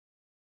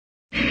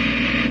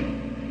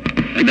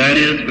That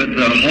is, but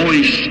the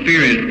Holy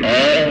Spirit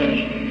all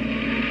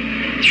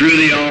through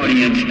the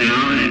audience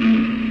now,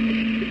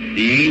 and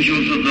the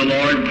angels of the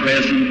Lord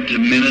present to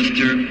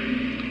minister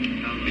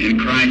in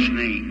Christ's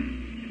name.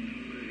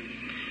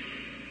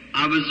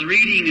 I was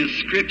reading a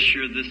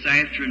scripture this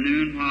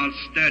afternoon while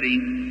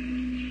studying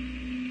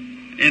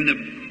in the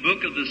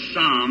book of the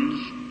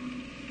Psalms,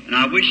 and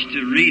I wish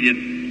to read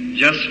it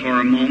just for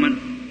a moment,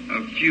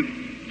 a few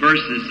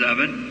verses of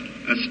it,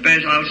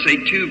 especially, I'll say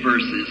 2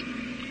 verses.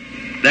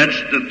 That's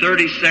the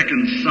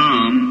 32nd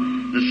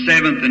Psalm, the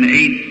 7th and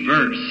 8th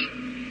verse.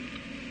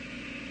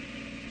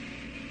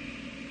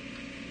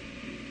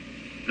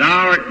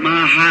 Thou art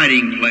my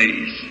hiding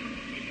place.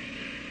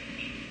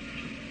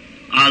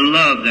 I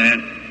love that.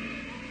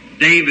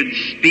 David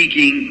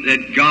speaking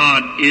that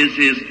God is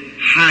his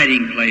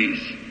hiding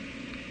place.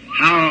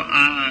 How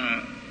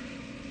I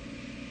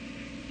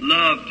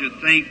love to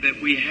think that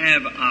we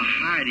have a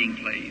hiding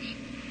place.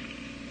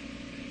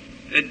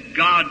 That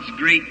God's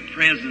great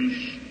presence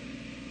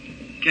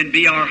can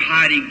be our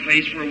hiding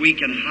place where we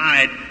can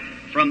hide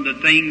from the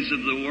things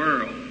of the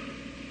world.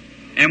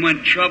 And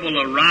when trouble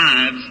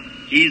arrives,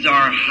 He's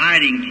our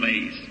hiding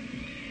place.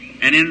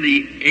 And in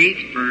the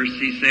 8th verse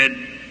He said,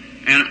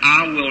 and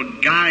I will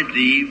guide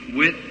thee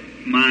with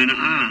mine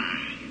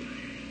eye.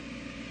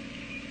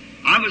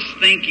 I was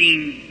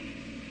thinking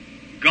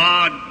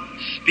God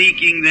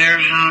speaking there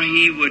how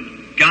He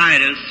would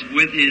guide us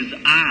with His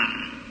eye.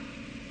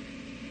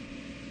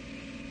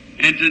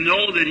 And to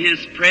know that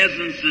His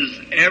presence is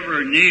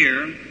ever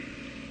near,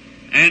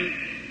 and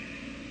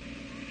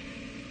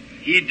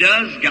He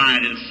does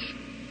guide us.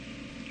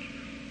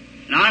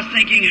 And I was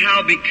thinking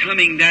how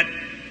becoming that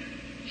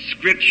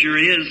Scripture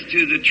is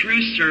to the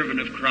true servant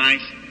of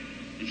Christ.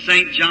 In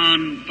St.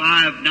 John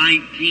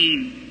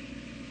 5:19,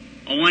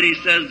 when He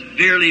says,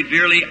 verily,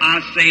 verily,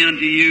 I say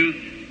unto you,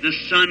 the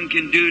Son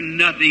can do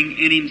nothing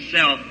in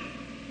Himself,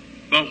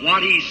 but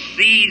what He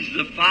sees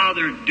the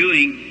Father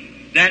doing,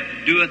 that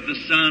doeth the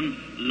Son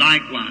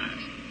likewise.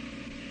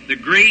 The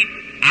great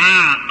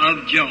eye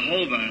of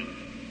Jehovah,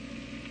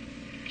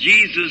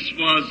 Jesus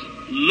was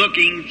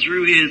looking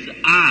through His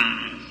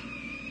eyes.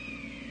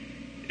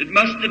 It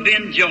must have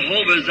been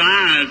Jehovah's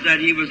eyes that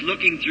He was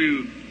looking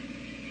through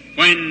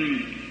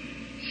when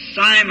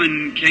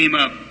Simon came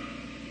up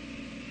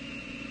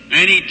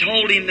and He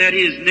told him that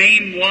his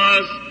name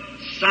was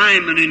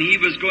Simon and he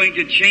was going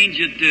to change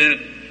it to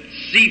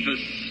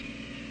Cephas,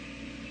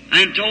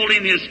 and told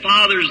him his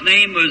father's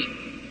name was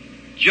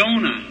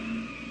Jonah.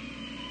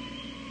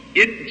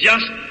 It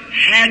just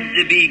had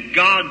to be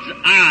God's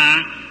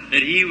eye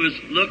that He was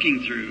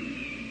looking through.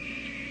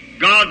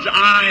 God's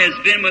eye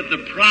has been with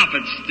the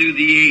prophets through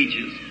the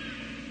ages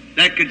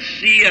that could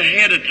see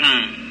ahead of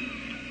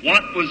time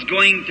what was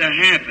going to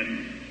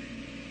happen.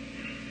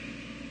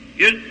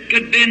 It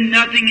could be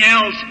nothing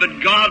else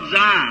but God's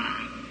eye.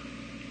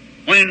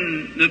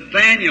 When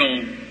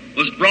Nathanael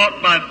was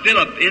brought by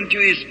Philip into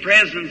His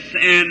presence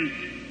and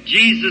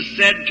Jesus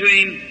said to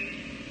him,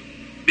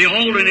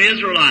 behold an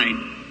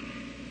Israelite.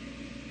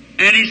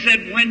 And he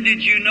said, when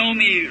did you know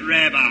me,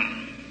 Rabbi?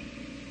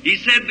 He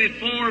said,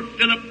 before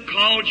Philip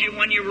called you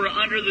when you were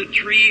under the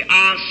tree,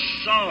 I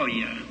saw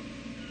you.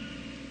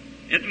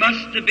 It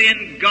must have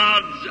been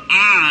God's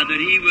eye that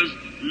he was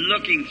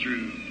looking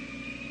through.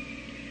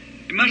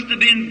 It must have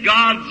been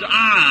God's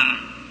eye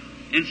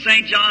in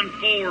St. John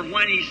 4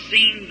 when He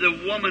seen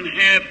the woman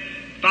have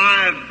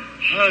 5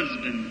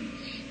 husbands.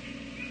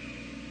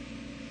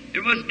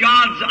 It was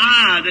God's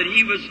eye that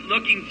He was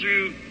looking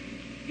through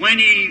when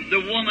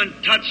the woman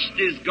touched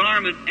His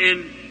garment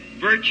and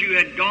virtue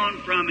had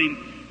gone from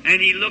Him,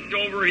 and He looked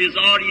over His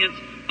audience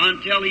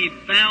until He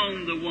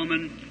found the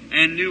woman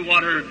and knew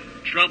what her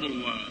trouble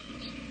was.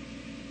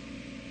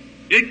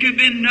 It could have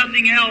been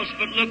nothing else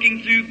but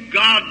looking through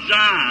God's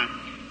eye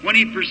when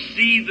He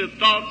perceived the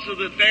thoughts of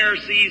the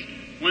Pharisees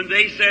when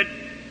they said,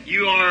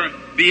 you are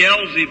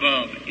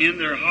Beelzebub in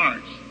their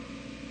hearts.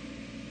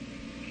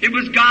 It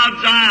was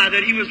God's eye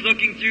that He was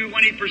looking through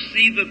when He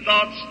perceived the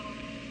thoughts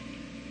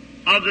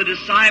of the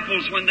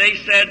disciples when they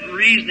said,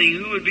 reasoning,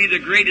 who would be the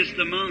greatest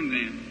among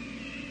them.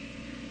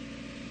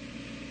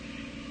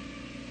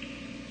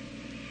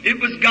 It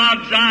was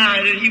God's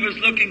eye that He was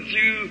looking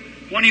through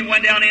when He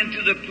went down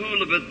into the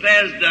pool of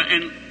Bethesda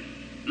and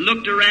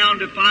looked around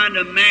to find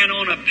a man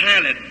on a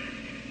pallet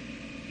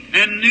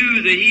and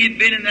knew that he had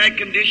been in that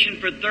condition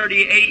for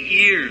 38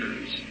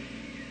 years.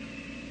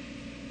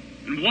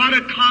 And what a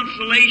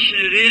consolation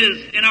it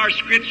is in our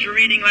scripture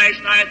reading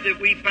last night that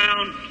we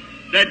found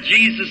that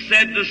Jesus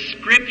said the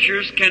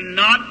scriptures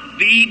cannot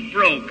be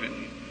broken.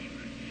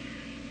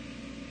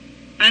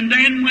 And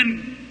then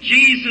when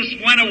Jesus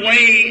went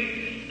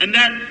away and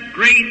that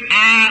great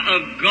eye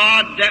of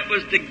God that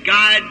was to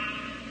guide,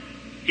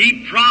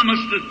 He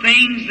promised, the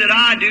things that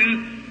I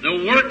do,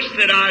 the works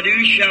that I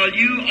do, shall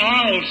you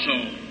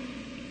also.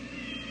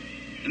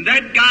 And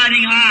that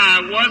guiding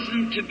eye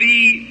wasn't to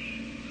be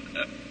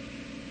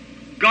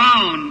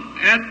gone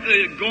at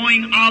the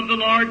going of the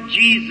Lord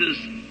Jesus.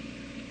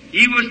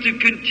 He was to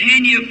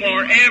continue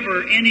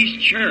forever in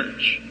His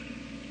church.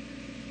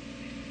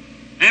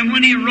 And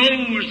when He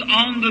rose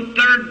on the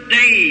third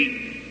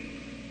day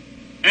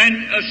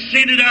and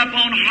ascended up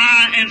on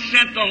high and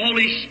sent the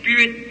Holy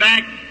Spirit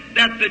back,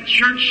 that the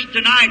church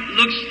tonight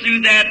looks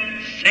through that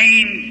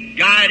same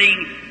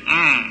guiding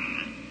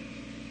eye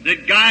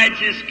that guides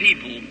His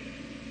people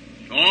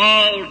to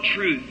all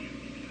truth.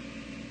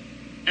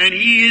 And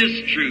He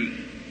is truth.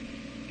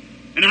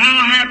 And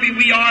how happy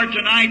we are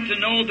tonight to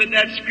know that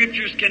that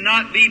Scriptures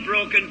cannot be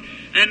broken,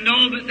 and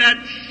know that that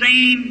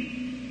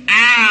same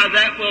eye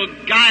that will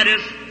guide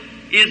us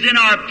is in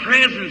our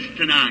presence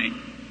tonight,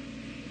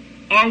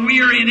 or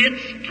we are in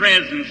its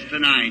presence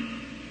tonight,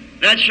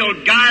 that shall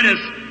guide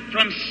us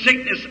from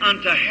sickness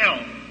unto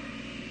health,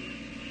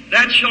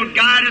 that shall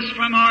guide us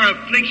from our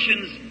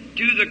afflictions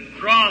to the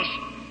cross,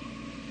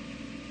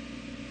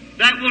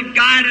 that will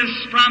guide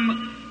us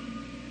from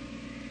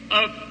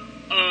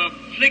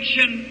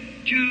affliction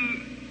to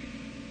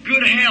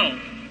good health,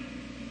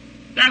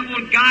 that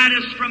will guide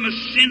us from a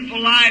sinful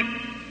life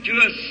to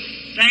a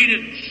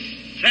sainted,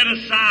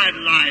 set-aside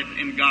life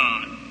in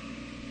God.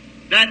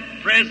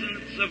 That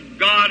presence of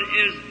God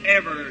is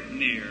ever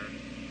near.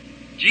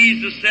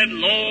 Jesus said,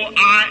 "Lo,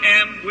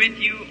 I am with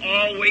you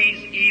always,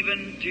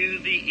 even to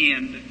the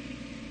end."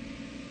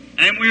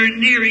 And we're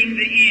nearing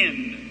the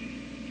end.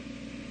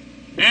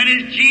 And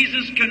as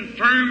Jesus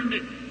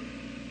confirmed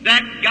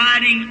that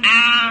guiding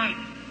eye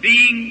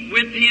being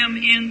with Him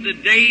in the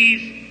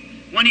days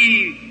when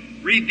He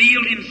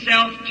revealed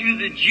Himself to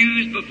the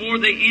Jews before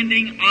the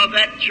ending of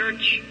that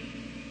church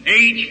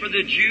age for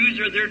the Jews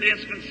or their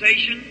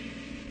dispensation,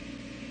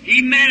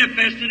 He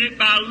manifested it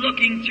by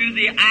looking through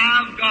the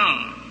eye of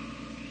God.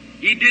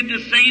 He did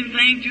the same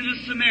thing to the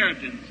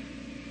Samaritans.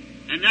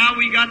 And now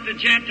we got the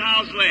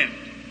Gentiles left.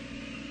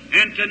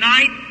 And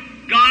tonight,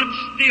 God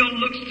still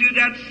looks through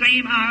that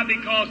same eye,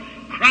 because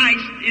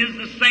Christ is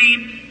the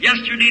same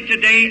yesterday,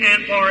 today,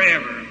 and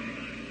forever.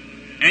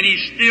 And He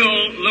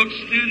still looks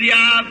through the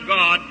eye of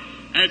God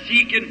as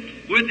He can,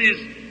 with His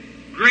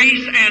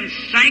grace and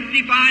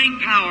sanctifying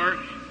power,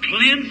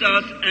 cleanse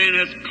us and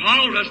has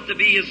called us to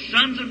be His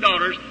sons and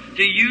daughters,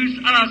 to use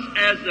us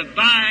as the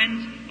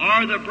vines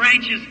or the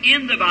branches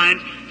in the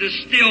vines, to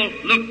still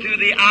look through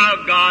the eye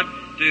of God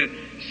to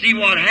see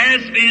what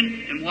has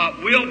been and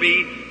what will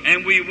be,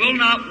 and we will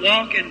not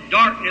walk in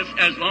darkness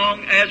as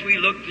long as we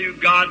look through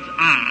God's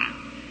eye.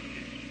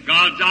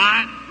 God's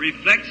eye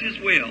reflects His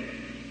will,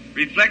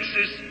 reflects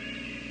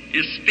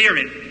His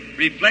Spirit,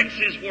 reflects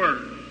His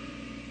Word.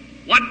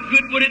 What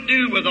good would it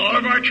do with all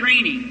of our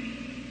training?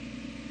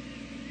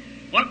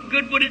 What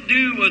good would it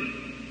do with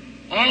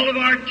all of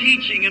our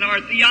teaching and our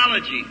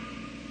theology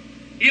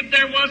if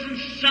there wasn't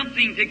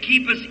something to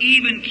keep us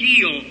even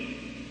keel?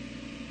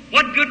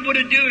 What good would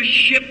it do a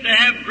ship to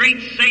have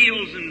great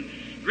sails and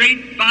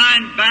great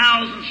fine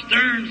bows and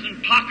sterns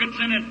and pockets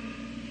in it,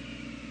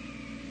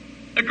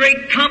 a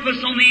great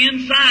compass on the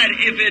inside,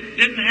 if it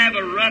didn't have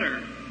a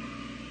rudder?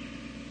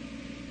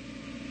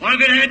 What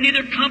if it had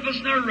neither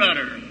compass nor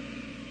rudder?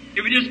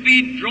 It would just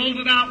be drove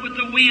about with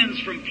the winds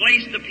from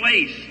place to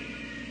place.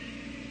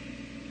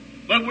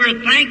 But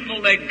we're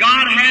thankful that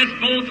God has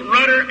both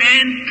rudder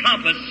and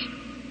compass.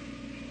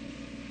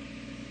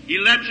 He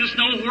lets us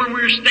know where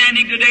we're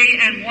standing today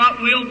and what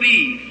will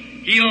be.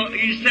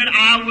 He said,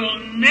 "I will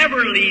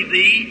never leave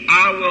thee,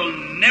 I will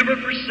never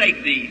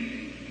forsake thee."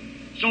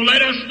 So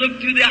let us look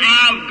through the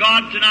eye of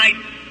God tonight,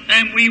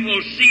 and we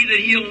will see that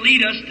He'll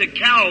lead us to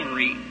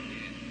Calvary.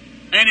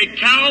 And at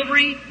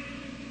Calvary,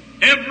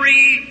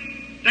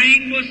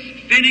 everything was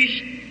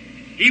finished.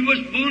 He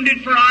was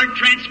wounded for our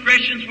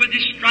transgressions, with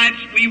His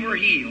stripes we were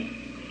healed.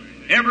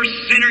 Every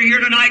sinner here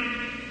tonight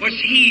was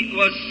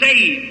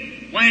saved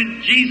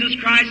when Jesus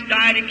Christ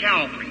died at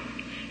Calvary.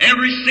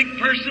 Every sick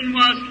person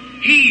was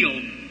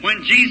healed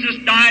when Jesus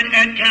died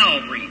at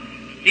Calvary.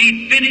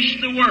 He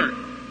finished the work.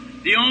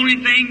 The only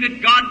thing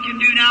that God can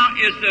do now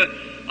is to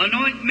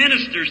anoint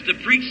ministers to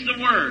preach the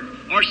Word,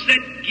 or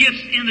set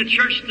gifts in the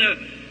church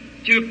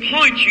to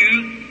point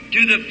you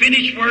to the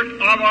finished work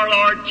of our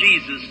Lord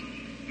Jesus.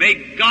 May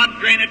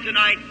God grant it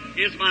tonight,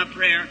 is my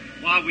prayer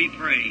while we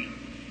pray.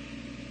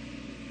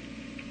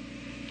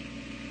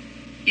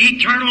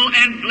 Eternal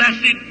and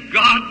blessed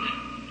God,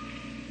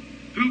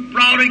 who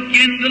brought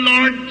again the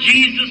Lord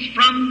Jesus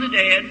from the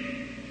dead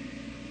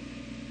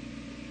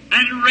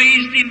and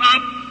raised Him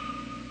up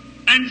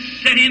and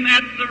set Him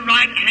at the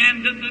right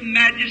hand of the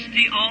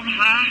Majesty on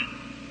high,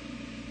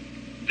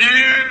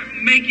 there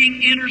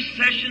making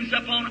intercessions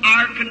upon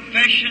our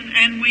confession,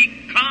 and we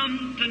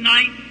come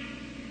tonight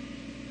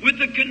with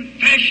the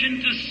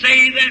confession to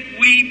say that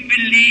we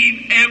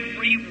believe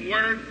every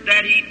word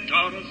that He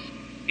taught us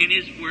in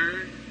His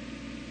Word.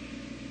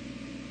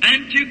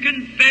 And to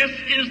confess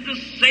is to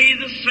say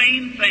the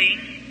same thing.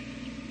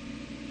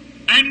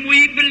 And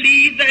we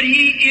believe that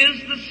He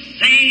is the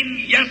same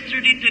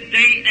yesterday,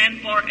 today,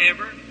 and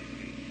forever.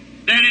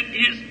 That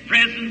His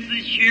presence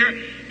is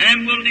here,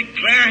 and will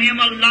declare Him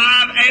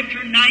alive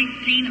after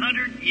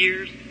 1900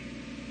 years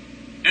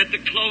at the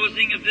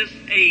closing of this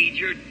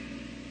age, or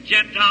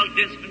Gentile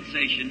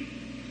dispensation.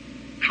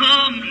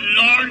 Come,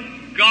 Lord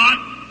God,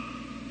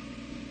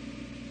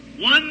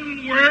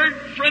 One word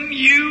from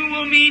you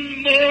will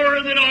mean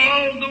more than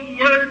all the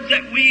words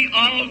that we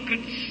all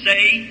could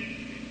say.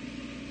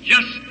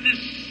 Just to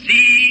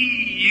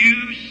see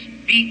you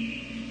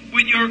speak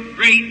with your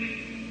great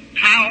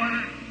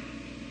power,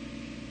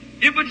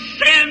 it would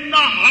send the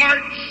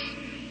hearts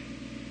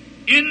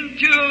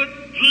into a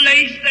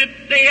place that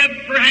they have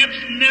perhaps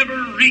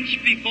never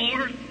reached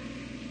before.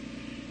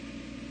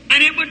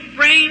 And it would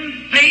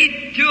bring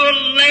faith to a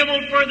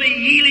level for the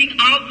healing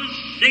of the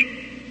sick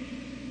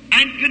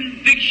and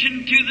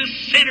conviction to the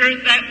sinner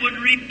that would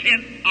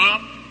repent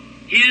of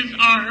his or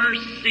her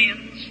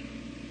sins.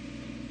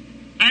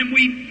 And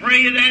we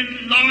pray then,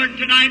 Lord,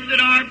 tonight that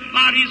our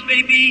bodies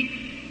may be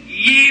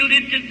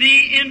yielded to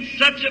Thee in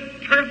such a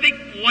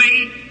perfect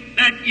way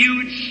that You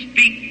would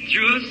speak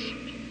through us.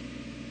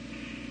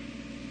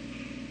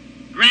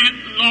 Grant,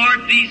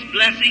 Lord, these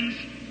blessings,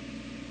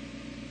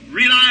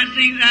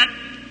 realizing that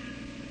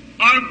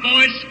our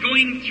voice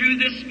going through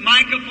this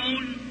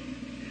microphone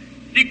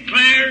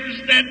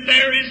declares that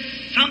there is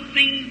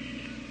something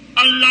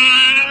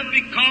alive,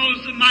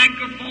 because the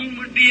microphone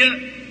would be a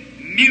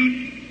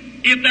mute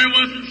if there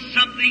wasn't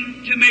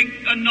something to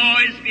make a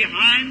noise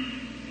behind.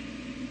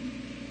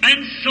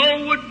 And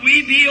so would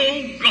we be,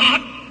 oh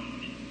God.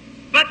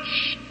 But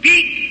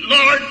speak,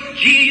 Lord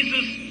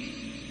Jesus,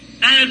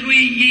 as we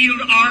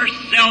yield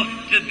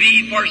ourselves to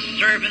Thee for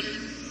service.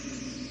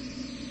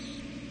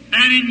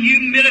 And in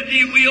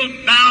humility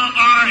we'll bow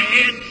our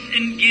heads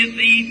and give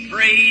Thee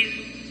praise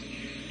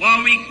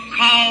while we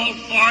call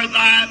for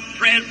Thy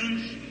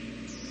presence.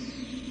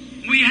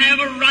 We have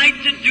a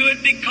right to do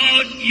it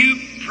because You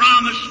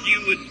promised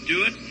You would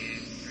do it.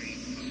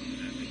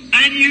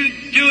 And You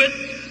do it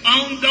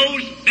on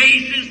those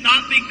bases,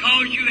 not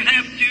because You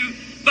have to,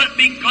 but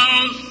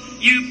because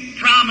You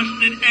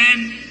promised it,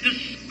 and the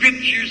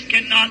Scriptures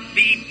cannot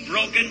be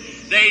broken.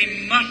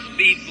 They must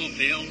be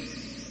fulfilled.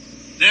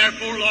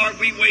 Therefore, Lord,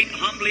 we wait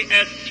humbly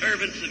as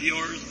servants of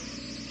Yours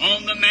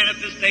on the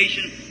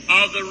manifestation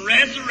of the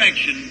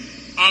resurrection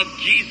of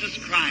Jesus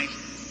Christ.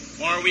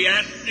 For we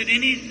ask it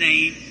in His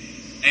name.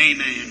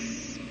 Amen.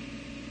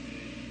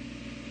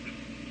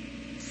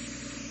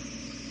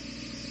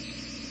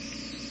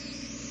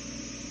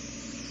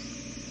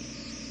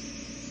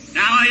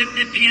 Now it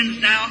depends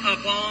now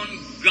upon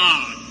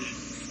God.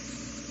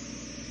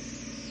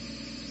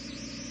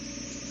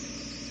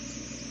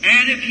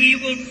 And if He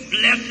will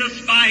bless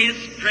us by His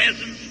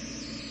presence,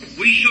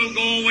 we shall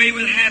go away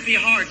with happy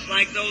hearts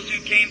like those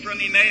who came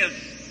from Emmaus.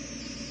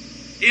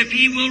 If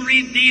He will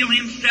reveal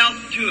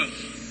Himself to us,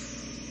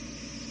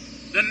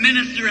 the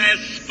minister has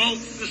spoke,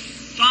 the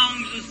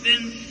songs has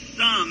been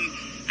sung,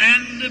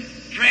 and the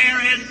prayer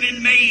has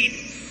been made.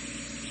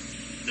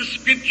 The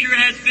Scripture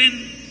has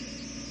been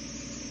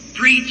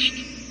preached.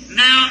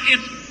 Now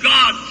it's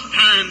God's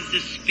time to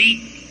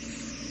speak.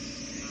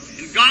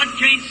 And God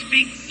can't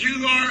speak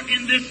through or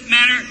in this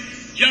manner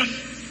just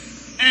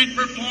and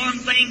perform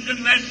things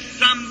unless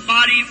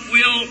somebody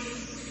will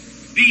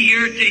be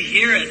here to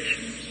hear it.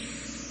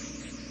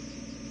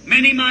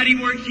 Many mighty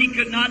works He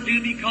could not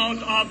do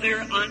because of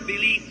their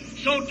unbelief.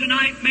 So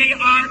tonight may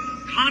our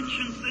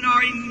conscience and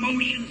our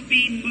emotions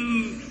be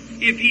moved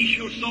if He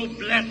shall so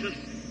bless us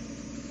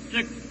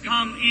to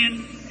come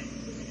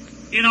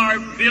in our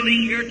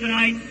building here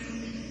tonight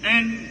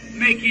and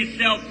make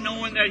Himself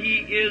known that He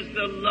is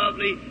the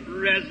lovely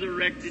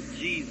resurrected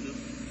Jesus.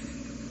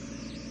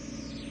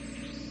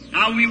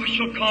 Now we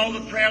shall call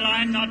the prayer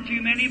line, not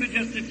too many, but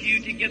just a few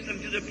to get them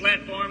to the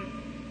platform.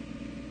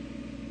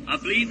 I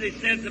believe they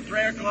said the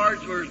prayer card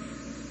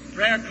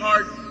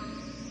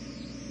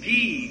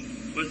P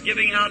was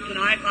giving out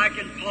tonight like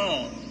in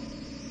Paul.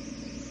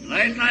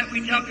 Last night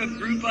we took a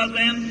group of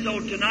them, so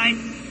tonight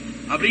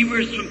I believe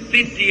we're from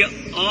 50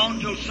 on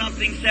till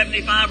something,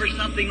 75 or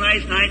something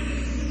last night.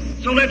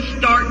 So let's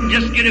start and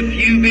just get a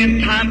few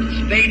in.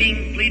 Time's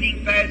fading,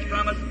 fleeting fast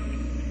from us.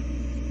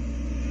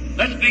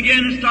 Let's begin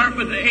and start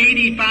with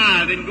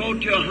 85 and go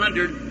to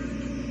 100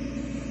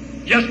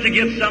 just to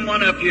get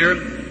someone up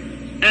here.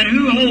 And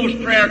who holds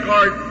prayer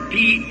card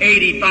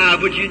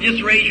P85? Would you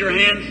just raise your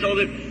hand so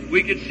that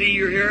we could see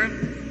you're here?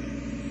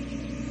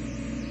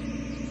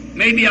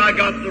 Maybe I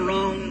got the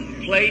wrong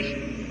place.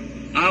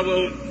 I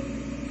will,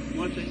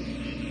 what's it?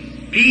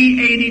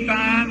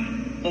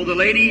 P85. Oh, the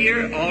lady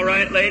here? All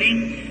right,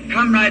 lady.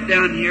 Come right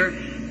down here.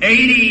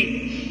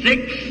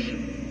 86.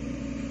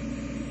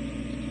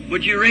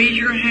 Would you raise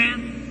your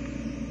hand?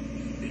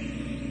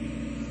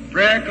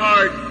 Prayer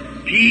card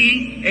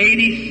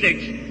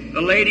P86.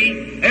 The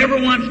lady,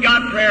 everyone's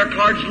got prayer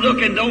cards. Look,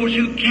 and those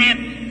who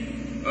can't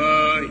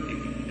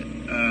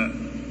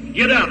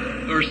get up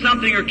or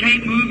something, or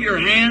can't move your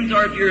hands,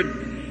 or if you're,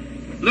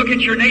 look at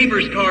your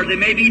neighbor's card. They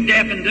may be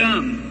deaf and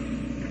dumb.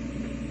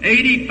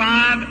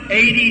 85,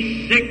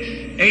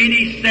 86,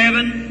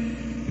 87.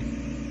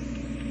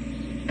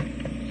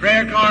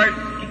 Prayer card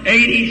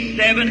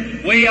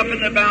 87, way up in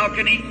the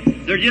balcony.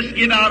 They're just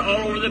give out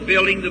all over the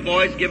building. The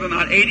boys give them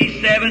out.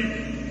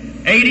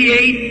 87,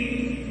 88.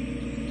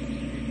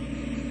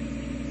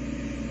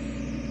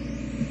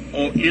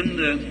 Oh,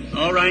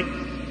 all right.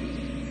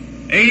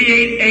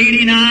 88,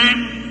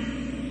 89.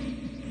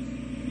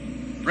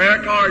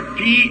 Prayer card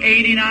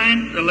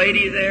P89, the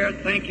lady there.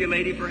 Thank you,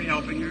 lady, for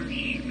helping her.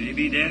 She may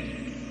be deaf.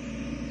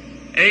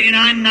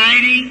 89,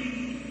 90.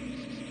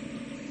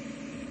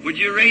 Would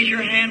you raise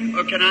your hand,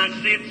 or can I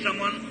see it,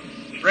 someone?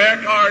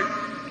 Prayer card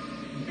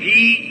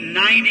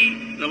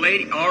P90, the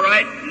lady. All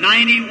right,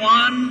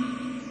 91.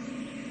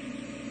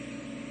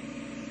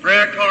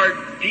 Prayer card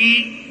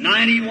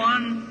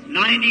P91,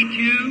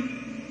 92.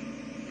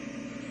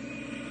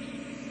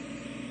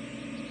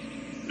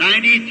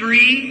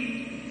 93.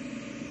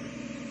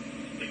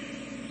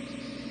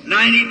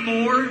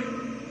 94.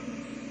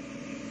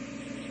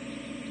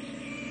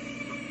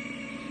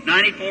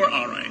 94,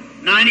 all right.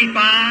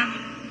 95.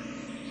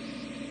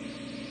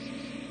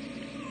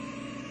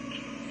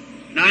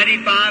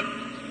 95.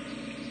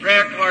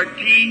 Prayer card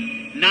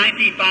T.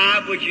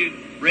 95. Would you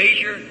raise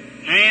your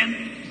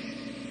hand?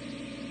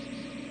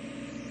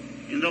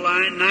 In the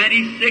line.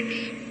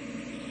 96.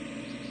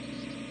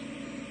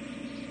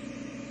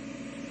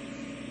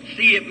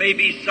 See, it may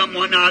be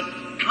someone now.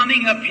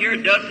 Coming up here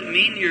doesn't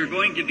mean you're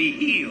going to be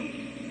healed.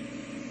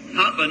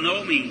 Not by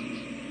no means.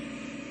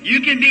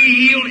 You can be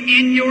healed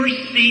in your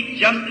seat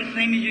just the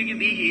same as you can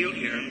be healed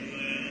here.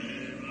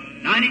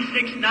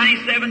 96,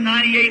 97,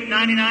 98,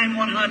 99,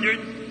 100.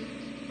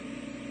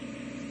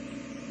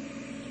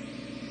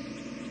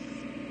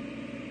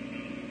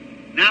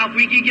 Now, if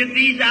we can get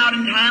these out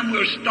in time,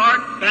 we'll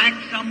start back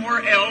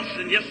somewhere else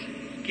and just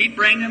keep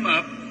bringing them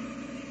up.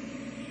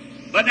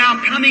 But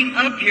now, coming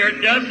up here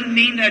doesn't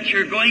mean that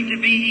you're going to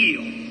be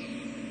healed.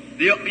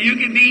 You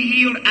can be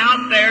healed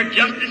out there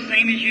just the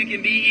same as you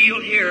can be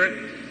healed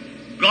here.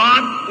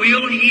 God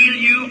will heal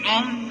you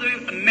on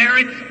the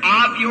merits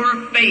of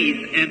your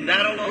faith, and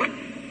that alone.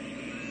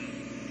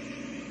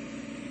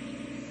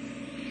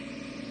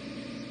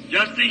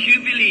 Just as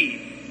you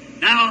believe.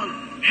 Now,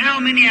 how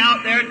many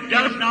out there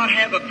does not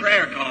have a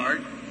prayer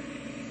card,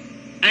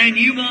 and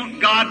you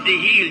want God to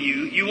heal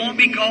you? You won't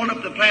be called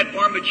up the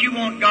platform, but you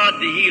want God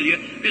to heal you.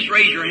 Just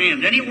raise your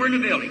hands anywhere in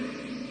the building.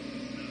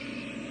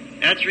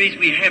 That's the reason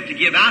we have to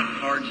give out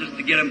cards, just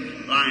to get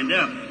them lined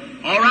up.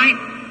 All right?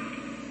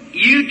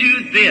 You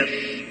do this.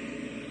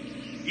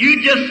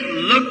 You just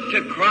look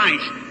to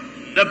Christ.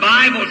 The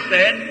Bible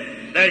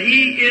said that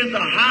He is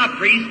a high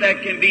priest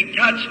that can be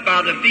touched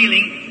by the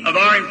feeling of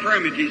our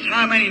infirmities.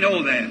 How many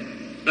know that?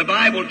 The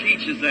Bible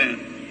teaches that.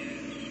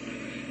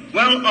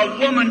 Well, a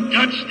woman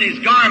touched His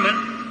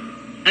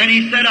garment, and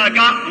He said, I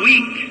got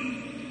weak.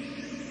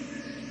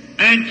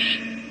 And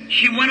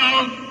she went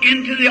off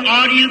into the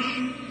audience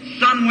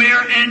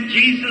somewhere, and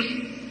Jesus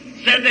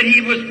said that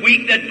He was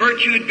weak, that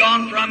virtue had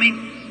gone from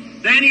Him.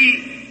 Then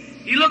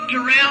he looked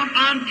around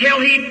until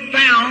He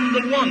found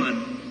the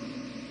woman.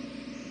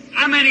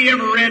 How many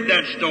ever read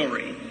that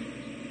story?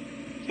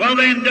 Well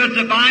then, does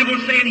the Bible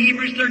say in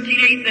Hebrews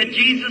 13:8 that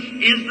Jesus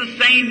is the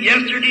same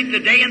yesterday,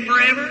 today, and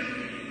forever?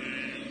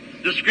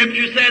 The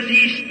Scripture says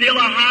He's still a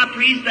high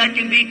priest that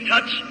can be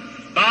touched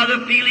by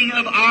the feeling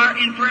of our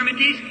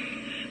infirmities.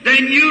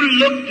 Then you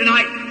look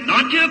tonight,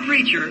 not to a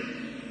preacher,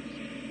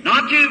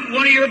 not to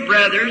one of your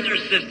brothers or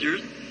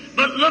sisters,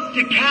 but look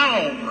to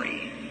Calvary.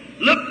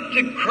 Look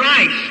to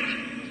Christ,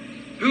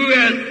 who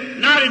is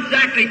not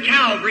exactly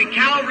Calvary.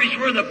 Calvary's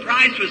where the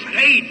price was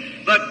paid,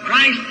 but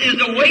Christ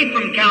is away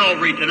from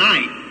Calvary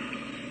tonight.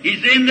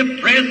 He's in the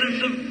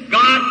presence of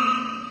God,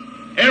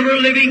 ever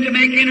living to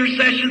make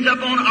intercessions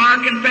upon our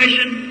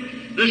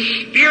confession. The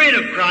Spirit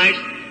of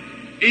Christ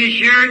is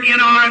here in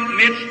our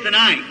midst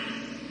tonight.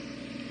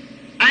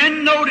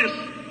 And notice,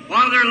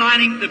 while they're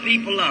lining the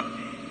people up,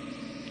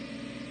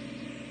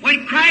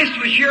 when Christ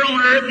was here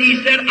on earth, He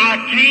said,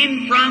 I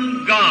came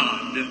from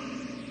God,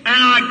 and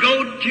I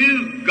go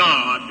to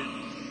God.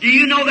 Do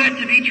you know that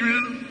to be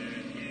true?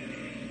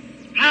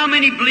 How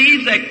many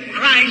believe that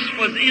Christ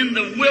was in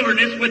the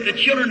wilderness with the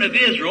children of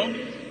Israel?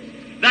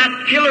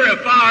 That pillar of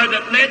fire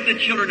that led the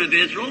children of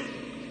Israel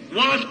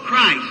was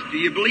Christ. Do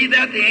you believe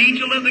that? The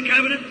angel of the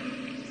covenant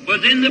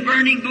was in the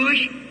burning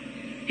bush?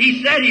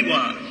 He said He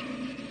was.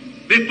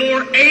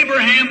 Before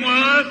Abraham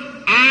was,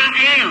 I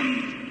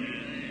am.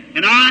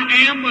 And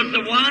I am was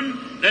the one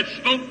that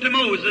spoke to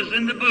Moses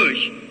in the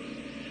bush.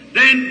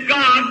 Then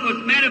God was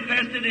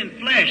manifested in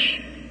flesh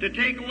to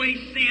take away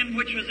sin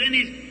which was in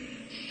His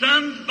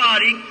Son's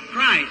body,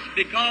 Christ,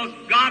 because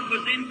God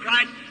was in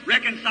Christ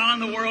reconciling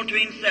the world to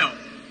Himself.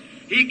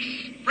 He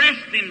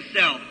expressed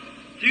Himself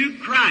through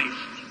Christ.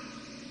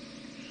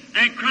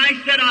 And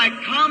Christ said, I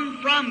come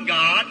from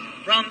God,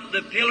 from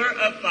the pillar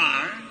of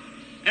fire,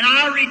 and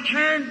I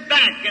return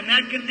back in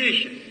that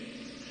condition.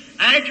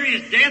 After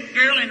His death,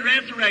 burial, and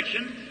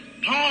resurrection,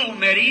 Paul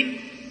met Him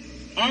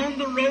on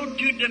the road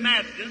to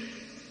Damascus,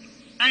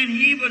 and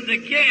he was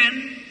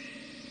again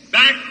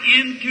back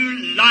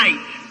into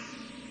light.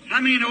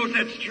 How many knows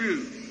that's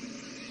true?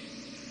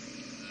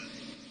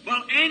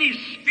 Well, any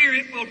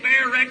spirit will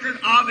bear record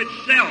of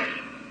itself.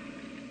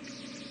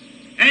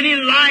 Any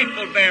life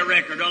will bear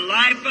record. A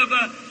life of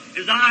a,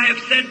 as I have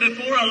said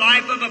before, a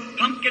life of a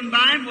pumpkin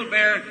vine will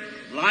bear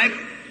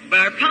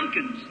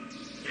pumpkins.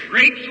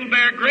 Grapes will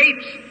bear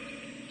grapes.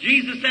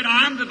 Jesus said,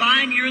 I'm the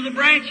vine, you're the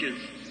branches.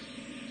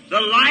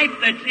 The life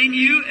that's in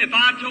you, if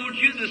I told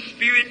you the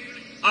spirit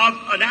of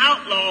an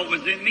outlaw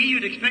was in me,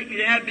 you'd expect me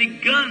to have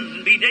big guns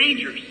and be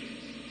dangerous.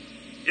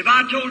 If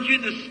I told you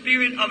the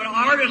spirit of an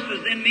artist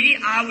was in me,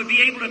 I would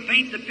be able to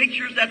paint the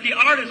pictures that the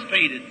artist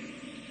painted.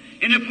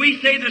 And if we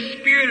say the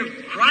Spirit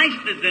of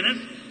Christ is in us,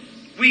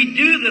 we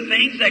do the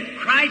things that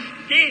Christ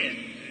did.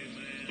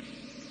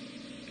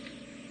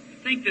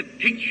 I think the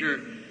picture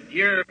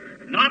here,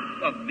 not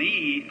of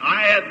me,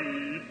 I have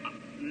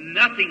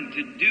nothing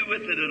to do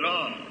with it at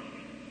all.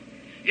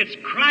 It's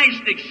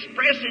Christ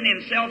expressing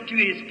Himself to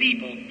His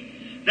people.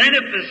 Then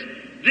if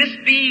this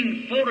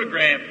being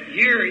photographed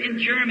here in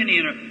Germany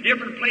and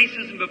different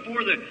places and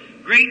before the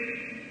great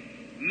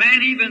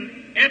man,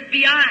 even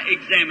FBI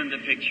examined the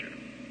picture,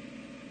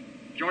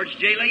 George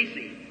J.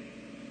 Lacey.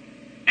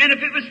 And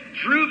if it was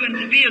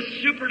proven to be a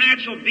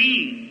supernatural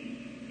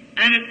being,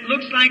 and it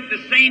looks like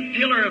the same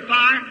pillar of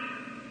fire,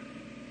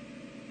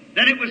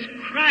 then it was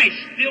Christ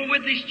still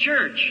with His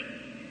church.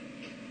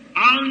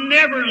 I'll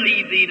never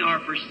leave thee nor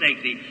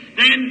forsake thee.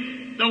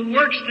 Then the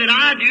works that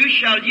I do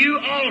shall you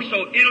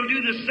also. It'll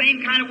do the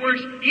same kind of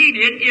works He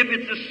did if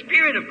it's the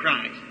Spirit of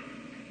Christ.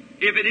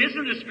 If it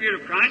isn't the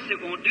Spirit of Christ,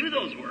 it won't do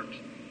those works.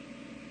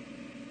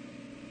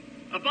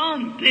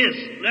 Upon this,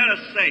 let us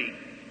say,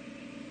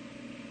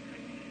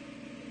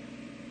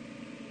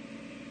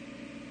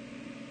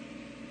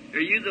 are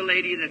you the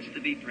lady that's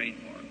to be prayed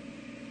for?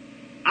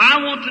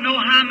 I want to know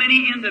how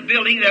many in the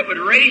building that would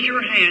raise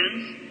your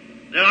hands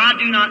that I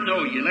do not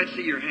know you. Let's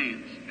see your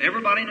hands.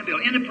 Everybody in the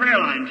building, in the prayer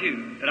line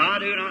too, that I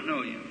do not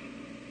know you.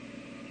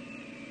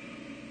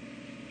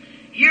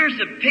 Here's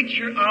a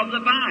picture of the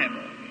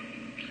Bible.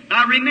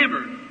 Now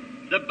remember,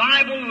 the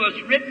Bible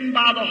was written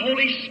by the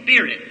Holy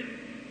Spirit.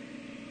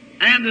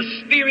 And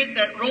the Spirit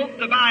that wrote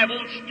the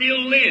Bible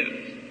still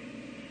lives.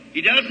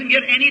 He doesn't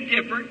get any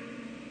different.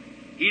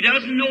 He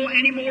doesn't know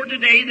any more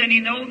today than He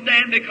knew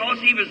then because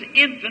He was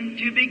infant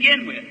to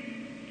begin with.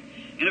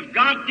 And if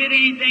God did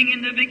anything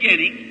in the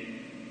beginning,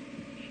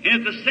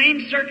 and if the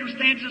same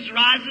circumstances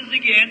arises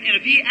again, and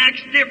if He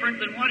acts different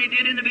than what He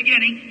did in the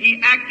beginning,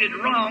 He acted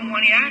wrong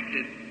when He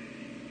acted.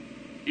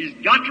 He's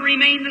got to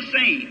remain the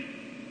same.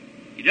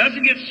 He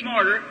doesn't get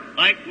smarter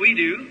like we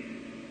do,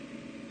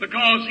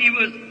 because He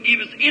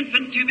was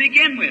infant to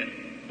begin with.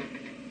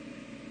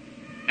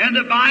 And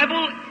the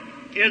Bible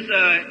is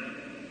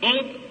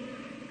both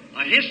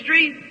a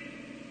history,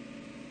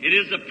 it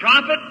is a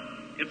prophet,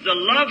 it's a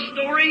love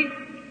story,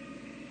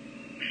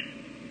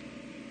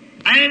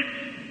 and it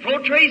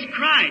portrays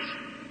Christ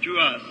to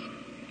us.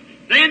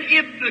 Then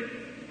if the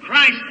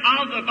Christ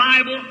of the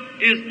Bible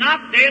is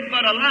not dead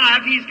but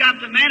alive, He's got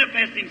to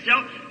manifest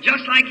Himself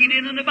just like He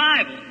did in the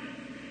Bible.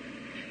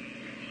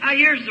 Now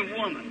here's the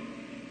woman.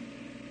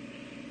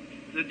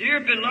 The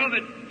dear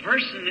beloved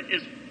person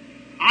is,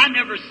 I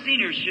never seen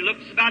her. She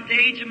looks about the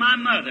age of my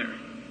mother.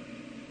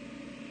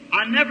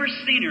 I never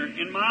seen her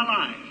in my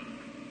life.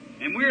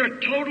 And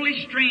we're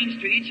totally strange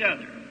to each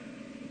other.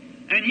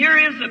 And here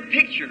is a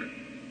picture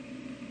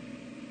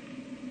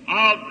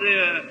of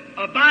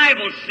a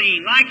Bible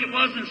scene, like it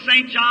was in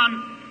St.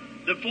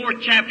 John, the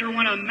 4th chapter,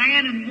 when a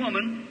man and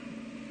woman,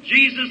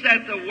 Jesus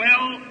at the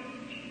well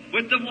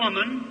with the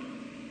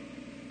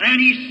woman, and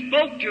He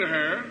spoke to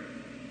her.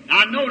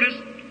 Now notice,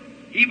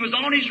 He was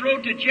on His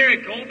road to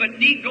Jericho, but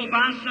need go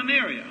by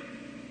Samaria.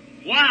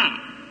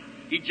 Why?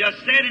 He just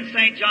said in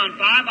St. John 5,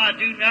 I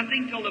do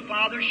nothing till the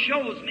Father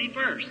shows me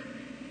first.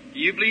 Do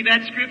you believe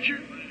that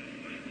Scripture?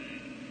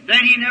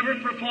 Then He never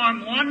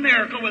performed one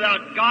miracle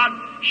without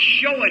God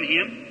showing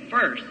Him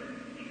first.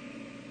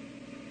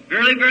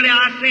 Verily, verily,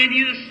 I say unto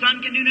you, the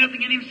Son can do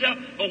nothing in Himself,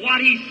 but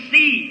what He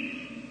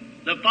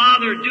sees the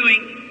Father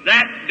doing,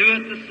 that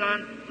doeth the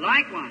Son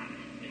likewise.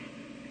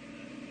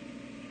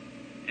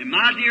 And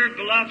my dear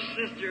beloved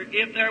sister,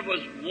 if there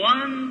was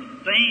one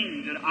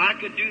thing that I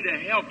could do to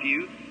help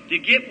you to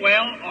get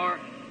well,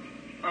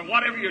 or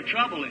whatever your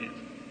trouble is,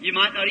 you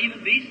might not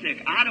even be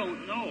sick. I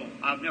don't know.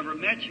 I've never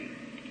met you.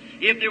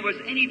 If there was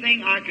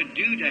anything I could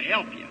do to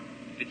help you,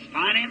 if it's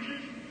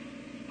finances,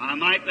 I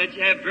might let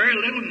you have very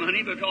little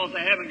money because I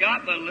haven't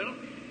got but a little.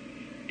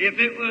 If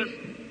it was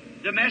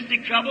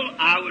domestic trouble,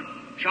 I would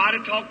try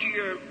to talk to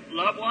your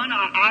loved one.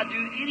 I'd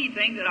do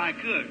anything that I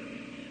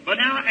could. But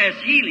now as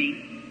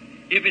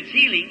healing, if it's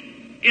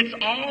healing, it's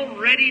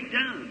already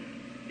done.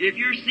 If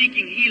you're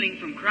seeking healing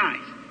from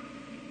Christ,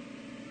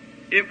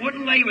 it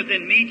wouldn't lay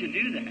within me to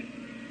do that,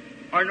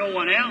 or no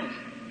one else.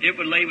 It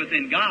would lay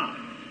within God.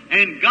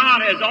 And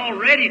God has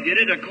already did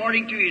it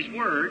according to His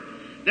Word.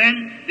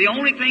 Then the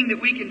only thing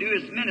that we can do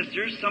as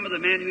ministers, some of the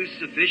men who's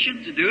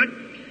sufficient to do it,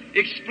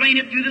 explain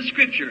it through the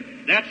Scripture.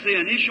 That's the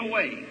initial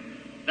way.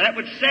 That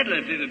would settle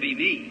it if it would be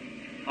me,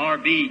 or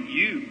be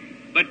you.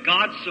 But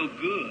God's so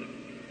good.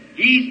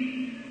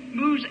 He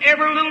moves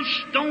every little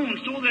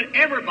stone so that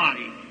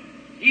everybody,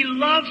 He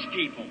loves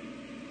people.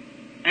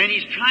 And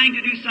He's trying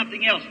to do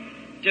something else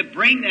to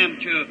bring them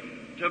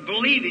to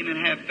believe Him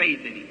and have faith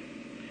in Him.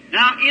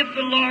 Now, if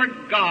the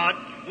Lord God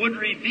would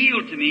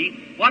reveal to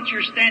me what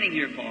you're standing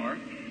here for,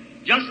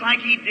 just like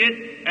He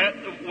did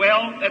at the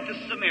well at the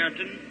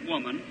Samaritan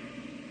woman.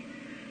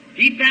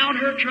 He found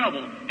her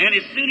trouble, and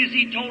as soon as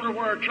He told her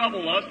where her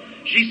trouble was,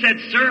 she said,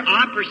 "Sir,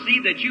 I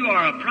perceive that you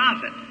are a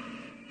prophet."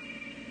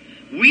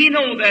 We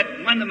know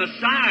that when the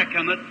Messiah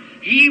cometh,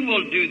 He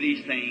will do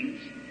these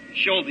things,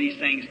 show these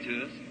things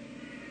to us.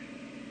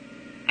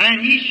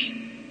 And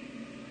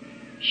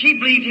she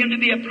believed Him to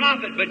be a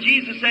prophet, but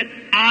Jesus said,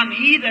 "I'm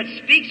He that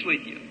speaks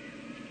with you."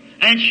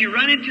 And she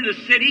run into the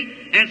city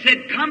and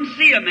said, "Come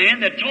see a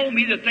man that told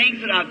me the things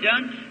that I've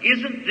done.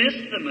 Isn't this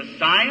the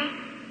Messiah?"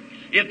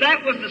 If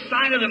that was the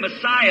sign of the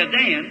Messiah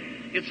then,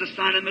 it's the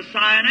sign of the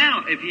Messiah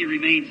now, if He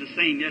remains the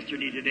same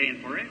yesterday, today,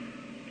 and forever.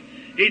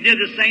 He did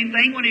the same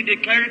thing when He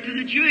declared it to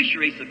the Jewish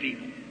race of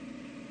people.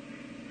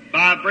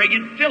 By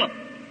bringing Philip,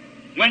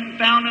 went and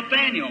found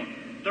Nathanael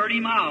 30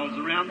 miles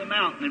around the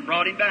mountain and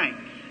brought him back.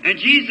 And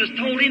Jesus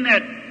told him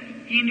that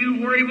He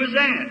knew where he was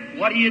at,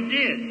 what he had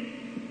did.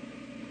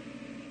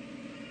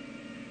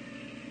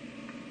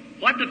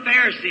 What did the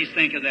Pharisees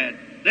think of that?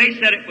 They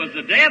said it was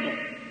the devil.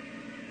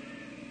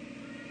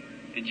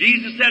 And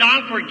Jesus said,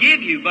 "I'll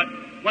forgive you, but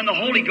when the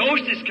Holy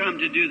Ghost has come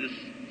to do the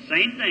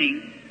same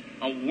thing,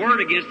 a word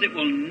against it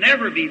will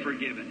never be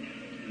forgiven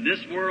in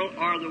this world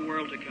or the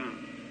world to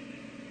come."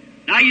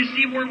 Now you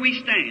see where we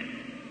stand.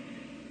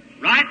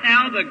 Right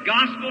now the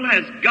gospel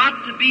has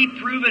got to be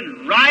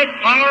proven right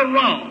or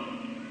wrong.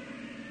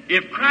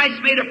 If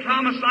Christ made a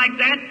promise like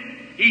that,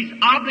 He's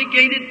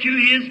obligated to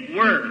His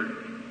word.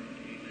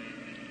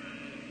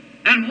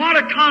 And what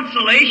a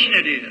consolation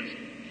it is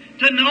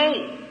to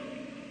know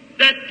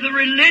that the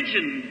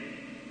religion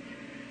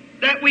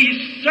that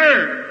we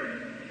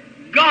serve,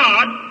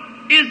 God,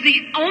 is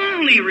the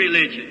only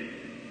religion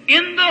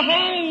in the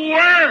whole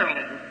world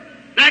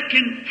that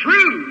can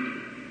prove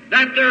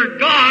that their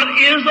God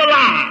is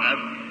alive.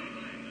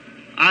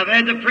 I've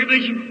had the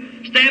privilege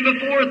to stand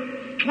before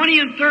 20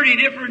 and 30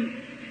 different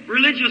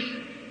religious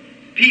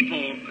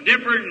people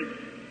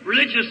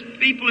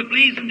who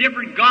believe in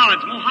different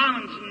gods,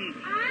 Mohammedans and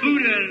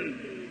Buddha and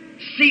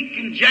Sikh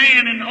and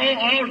Jain and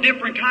all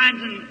different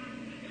kinds, and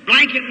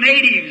blanket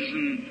natives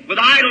and with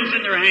idols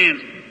in their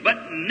hands.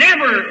 But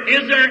never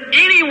is there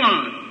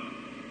anyone.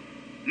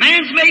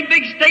 Man's made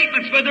big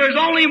statements, but there's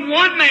only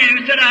one man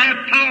who said, "I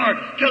have power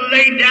to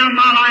lay down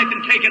my life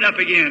and take it up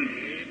again."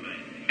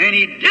 And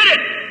He did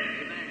it.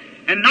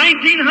 And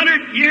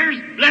 1900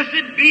 years,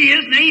 blessed be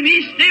His name,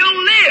 He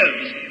still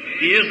lives.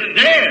 He isn't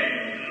dead.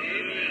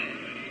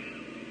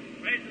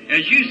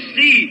 As you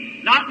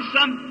see, not in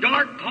some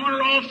dark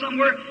corner off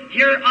somewhere,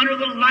 here under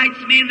the lights,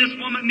 me and this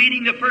woman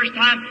meeting the first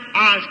time,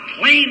 I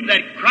claim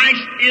that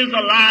Christ is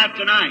alive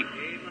tonight.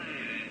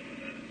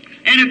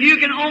 And if you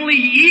can only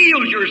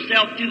yield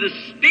yourself to the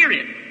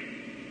Spirit,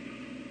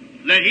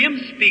 let Him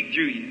speak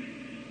through you.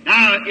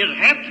 Now, it'll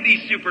have to be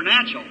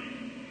supernatural.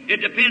 It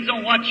depends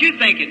on what you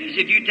think it is.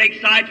 If you take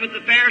sides with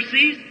the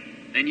Pharisees,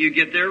 then you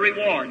get their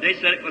reward. They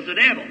said it was the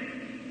devil,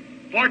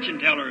 fortune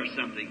teller or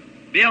something,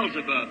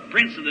 Beelzebub,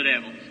 prince of the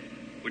devils,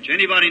 which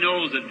anybody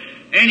knows that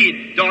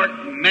any dark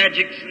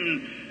magics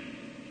and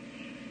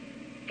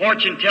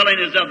fortune telling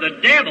is of the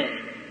devil.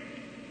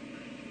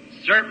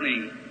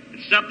 Certainly,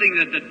 it's something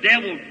that the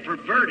devil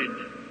perverted.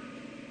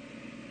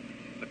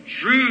 The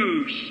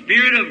true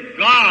Spirit of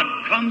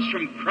God comes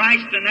from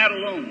Christ and that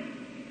alone.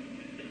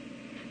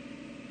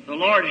 The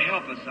Lord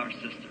help us, our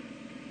sister.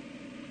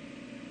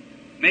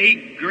 May He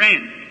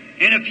grant.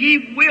 And if He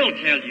will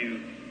tell you,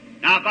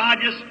 now if I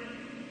just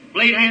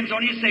laid hands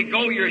on you and say,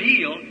 "Go, you're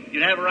healed,"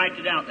 you'd have a right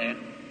to doubt that.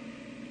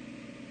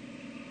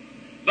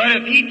 But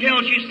if He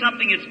tells you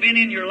something that's been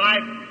in your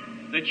life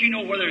that you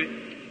know whether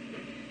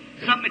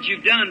something that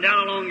you've done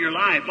down along your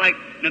life, like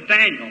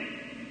Nathanael,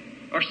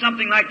 or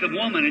something like the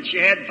woman and she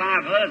had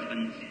 5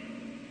 husbands,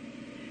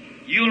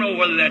 you'll know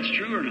whether that's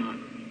true or not.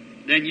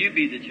 Then you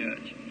be the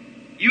judge.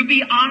 You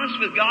be honest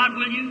with God,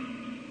 will you?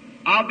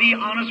 I'll be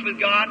honest with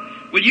God.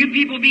 Will you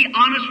people be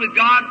honest with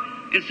God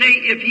and say,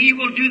 if He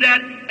will do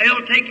that,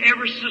 it'll take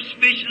every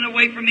suspicion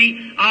away from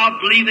me. I'll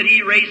believe that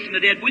He raised from the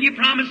dead. Will you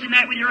promise Him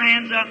that with your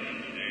hands up?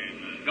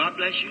 God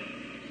bless you.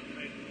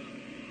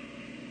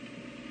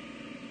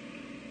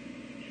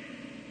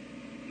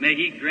 May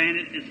He grant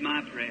it is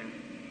my prayer.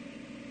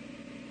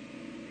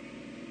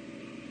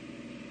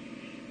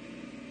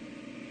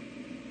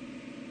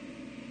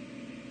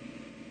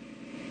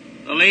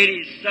 The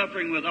lady's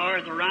suffering with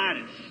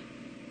arthritis.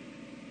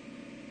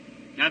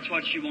 That's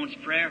what she wants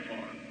prayer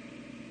for.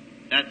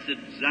 That's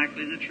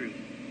exactly the truth.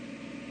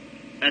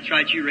 That's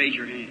right, you raise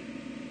your hand.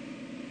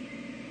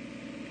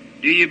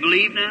 Do you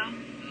believe now?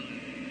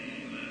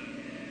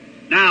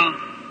 Now,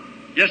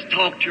 just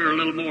talk to her a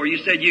little more. You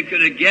said you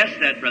could have guessed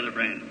that, Brother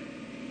Brandon.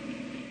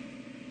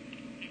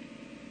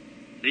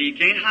 So you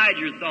can't hide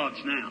your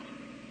thoughts now.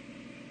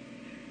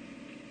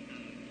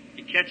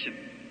 You catch them.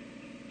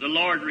 The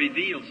Lord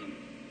reveals them.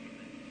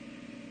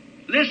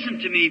 Listen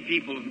to me,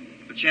 people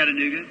of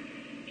Chattanooga.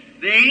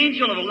 The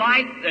angel of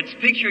light that's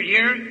pictured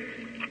here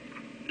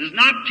is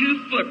not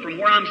 2 foot from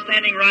where I'm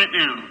standing right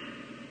now.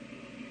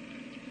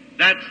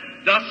 That's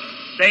thus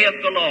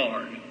saith the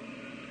Lord.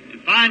 In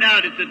And find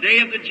out at the day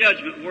of the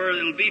judgment where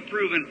it'll be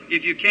proven,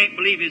 if you can't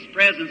believe His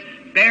presence,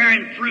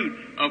 bearing fruit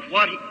of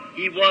what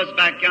He was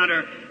back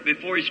yonder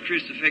before His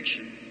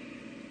crucifixion.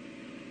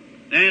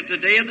 Then at the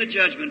day of the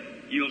judgment,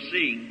 you'll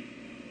see.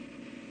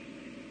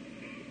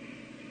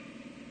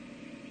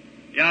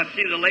 Yeah, I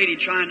see the lady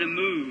trying to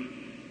move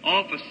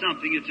off of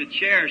something. It's a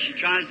chair. She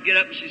tries to get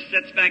up and she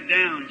sits back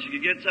down. She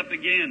gets up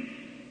again.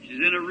 She's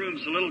in a room.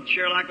 It's a little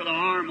chair like with an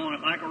arm on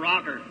it, like a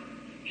rocker.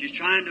 She's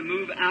trying to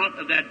move out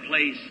of that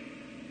place.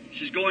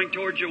 She's going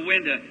towards your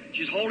window.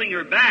 She's holding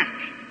her back.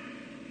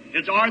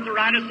 It's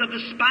arthritis of the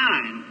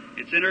spine.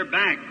 It's in her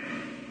back.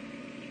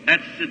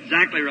 That's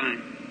exactly right.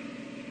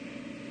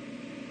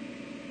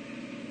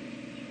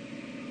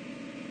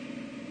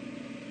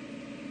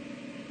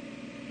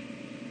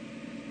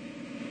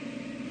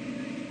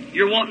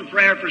 You're wanting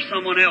prayer for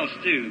someone else,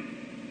 too.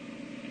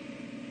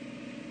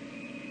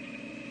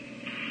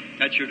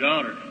 That's your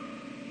daughter.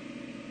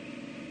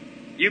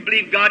 You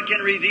believe God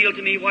can reveal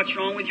to me what's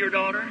wrong with your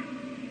daughter?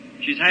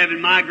 She's having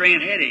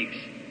migraine headaches.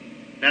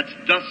 That's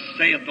thus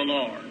saith the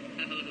Lord.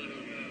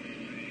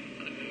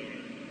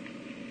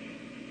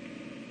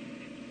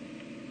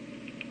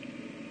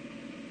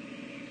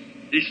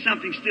 There's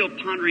something still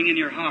pondering in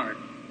your heart.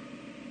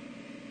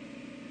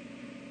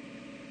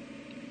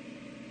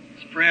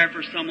 It's prayer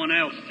for someone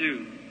else,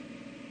 too.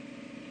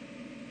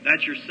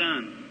 That's your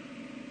son.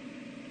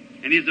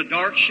 And he's a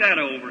dark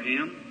shadow over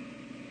him.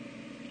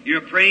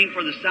 You're praying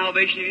for the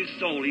salvation of his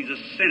soul. He's a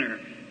sinner.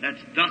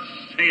 That's thus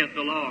saith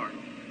the Lord.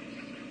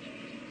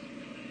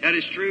 That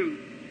is true.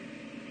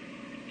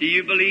 Do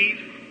you believe?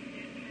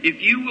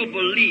 If you will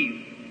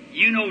believe,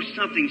 you know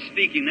something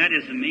speaking. That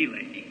isn't me,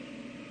 lady.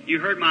 You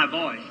heard my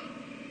voice.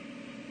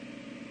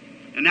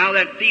 And now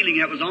that feeling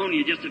that was on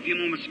you just a few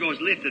moments ago is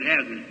lifted,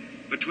 hasn't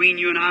it? Between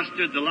you and I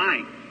stood the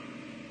light.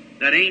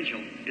 That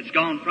angel. It's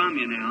gone from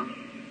you now.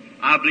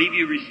 I believe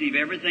you receive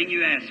everything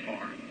you ask for.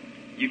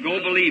 You go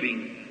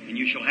believing, and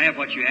you shall have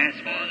what you ask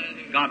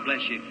for. God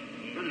bless you.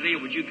 Brother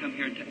Vail, would you come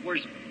here and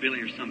where's Billy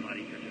or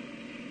somebody here?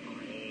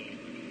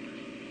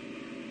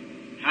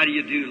 How do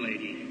you do,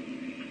 lady?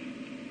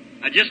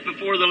 Just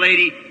before the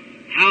lady,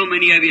 how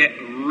many of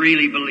you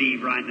really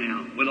believe right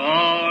now with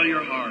all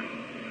your heart?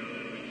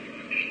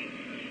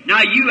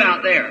 Now you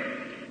out there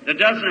that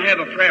doesn't have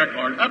a prayer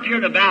card, up here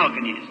in the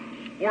balconies,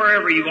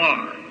 wherever you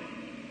are,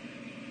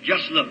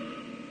 just look.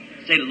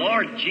 Say,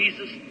 Lord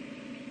Jesus,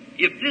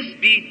 if this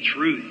be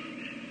truth,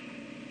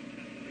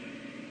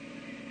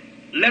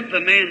 let the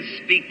man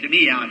speak to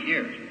me out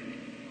here.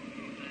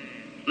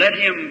 Let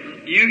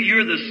him,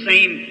 you're the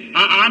same.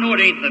 I know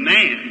it ain't the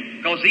man,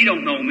 because he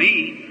don't know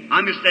me.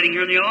 I'm just sitting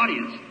here in the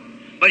audience.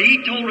 But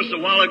he told us a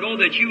while ago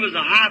that you was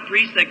a high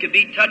priest that could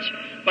be touched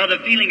by the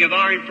feeling of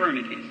our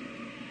infirmities.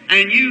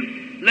 And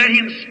you let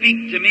him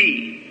speak to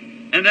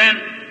me. And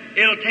then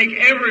it'll take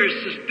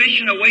every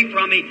suspicion away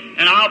from me,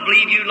 and I'll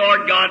believe you,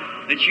 Lord God,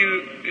 that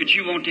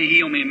you want to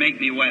heal me and make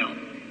me well.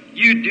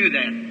 You do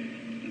that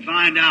and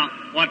find out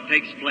what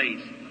takes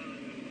place.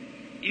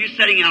 You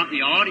sitting out in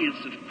the audience,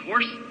 of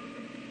course,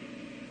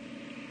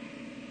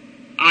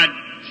 I'd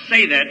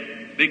say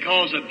that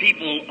because of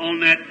people on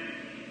that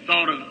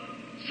thought of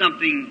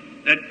something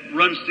that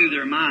runs through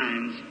their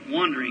minds,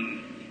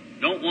 wondering.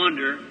 Don't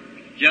wonder,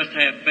 just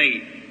have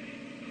faith.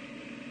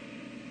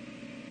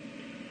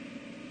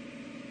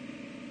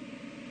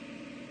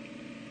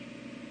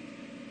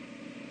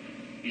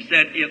 He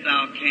said, if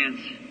thou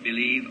canst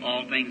believe,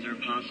 all things are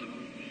possible.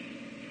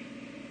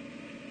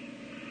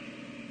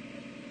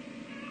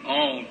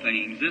 All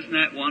things. Isn't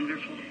that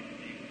wonderful?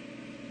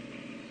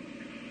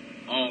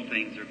 All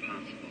things are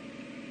possible.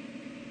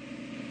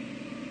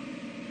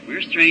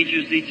 We're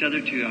strangers to each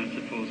other too, I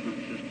suppose, my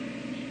sister.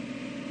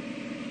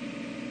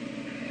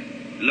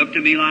 You look to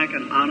me like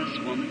an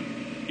honest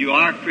woman. You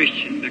are a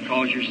Christian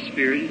because your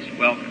spirit is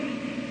welcoming.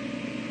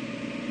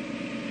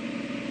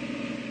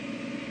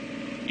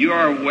 You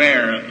are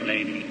aware,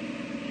 lady,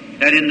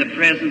 that in the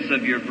presence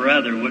of your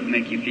brother wouldn't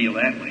make you feel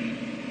that way.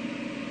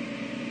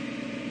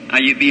 Now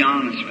you be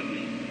honest with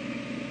me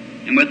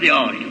and with the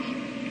audience.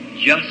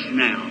 Just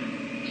now,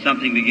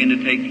 something began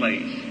to take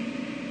place.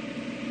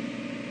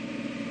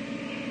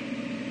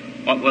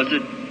 What was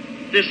it?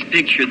 This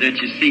picture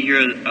that you see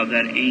here of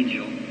that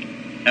angel,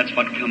 that's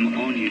what come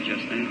on you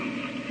just now.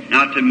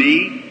 Now to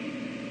me,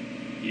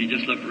 you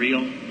just look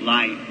real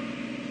light.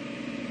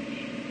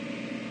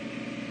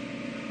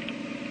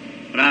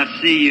 But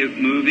I see you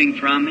moving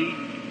from me,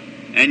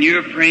 and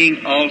you're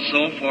praying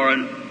also for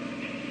an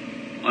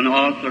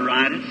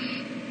arthritis.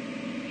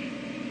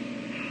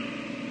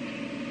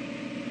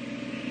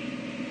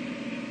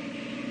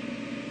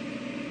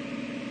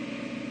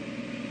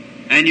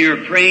 And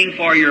you're praying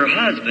for your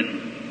husband,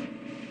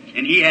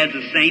 and he has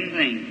the same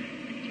thing.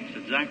 That's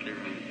exactly right.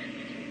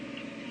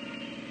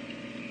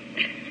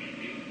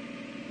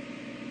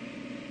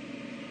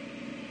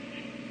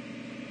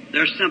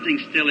 There's something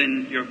still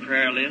in your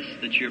prayer list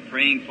that you're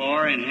praying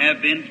for and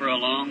have been for a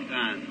long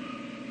time.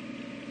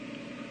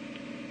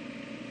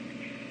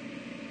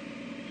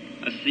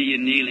 I see you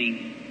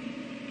kneeling.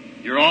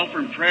 You're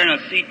offering prayer, and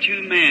I see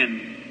two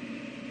men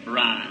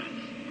arise.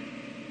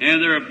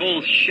 And they're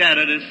both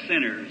shadowed as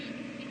sinners.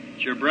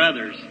 It's your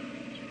brothers,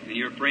 and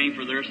you're praying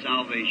for their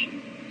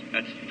salvation.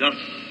 That's thus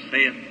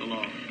saith the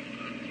Lord.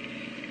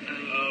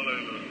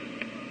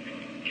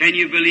 Can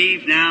you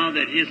believe now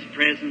that His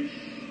presence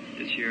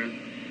is here?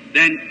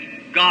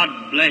 Then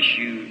God bless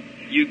you.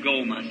 You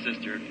go, my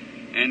sister,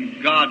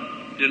 and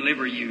God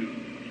deliver you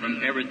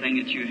from everything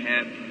that you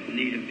have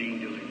need of being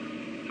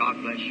delivered.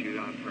 God bless you,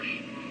 I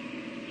pray.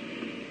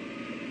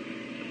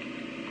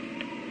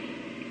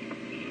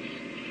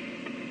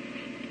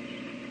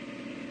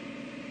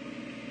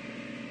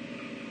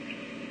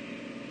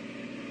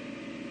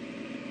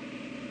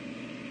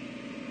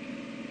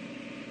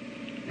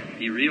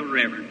 Be real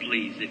reverent,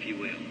 please, if you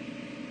will.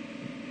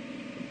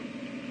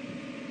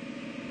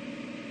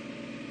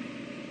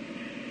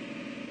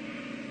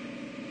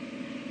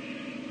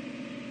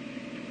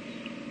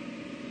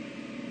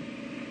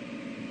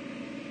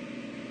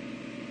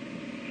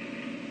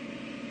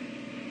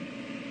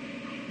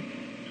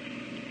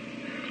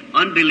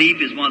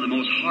 Unbelief is one of the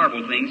most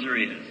horrible things there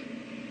is.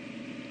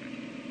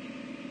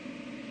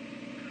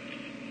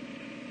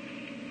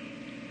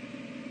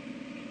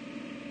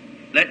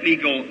 Let me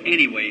go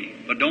anyway,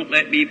 but don't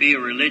let me be a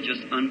religious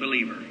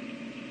unbeliever.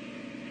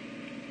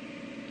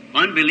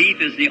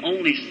 Unbelief is the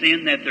only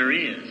sin that there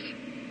is.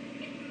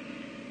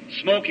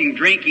 Smoking,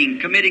 drinking,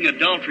 committing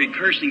adultery,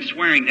 cursing,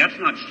 swearing, that's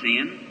not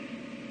sin.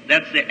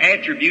 That's the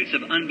attributes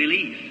of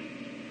unbelief.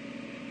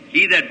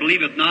 He that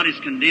believeth not is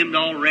condemned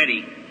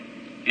already.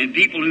 And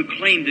people who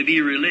claim to be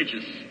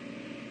religious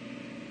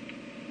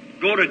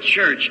go to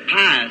church,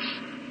 pious,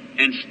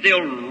 and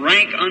still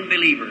rank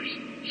unbelievers,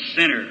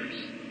 sinners.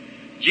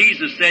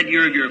 Jesus said,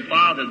 you're of your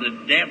father,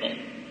 the devil.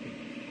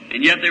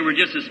 And yet they were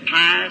just as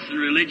pious and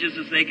religious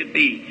as they could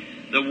be.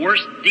 The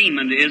worst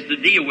demon is to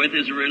deal with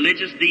is a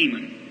religious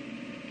demon.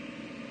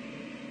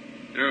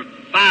 They're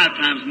 5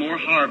 times more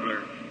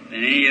horrible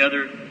than any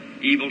other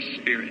evil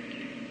spirit.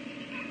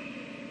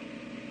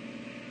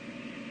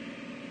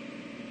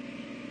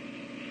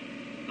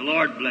 The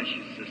Lord bless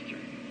you, sister.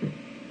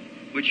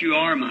 Which you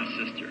are, my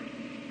sister.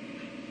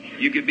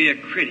 You could be a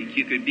critic.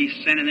 You could be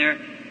sent in there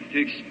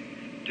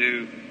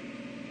to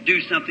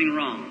do something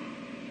wrong.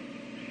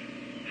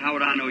 How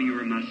would I know you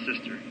were my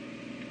sister?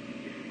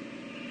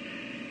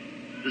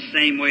 The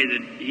same way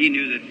that he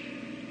knew that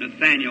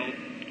Nathaniel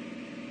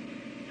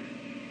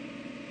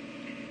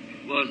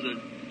was a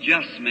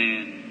just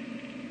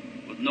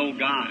man with no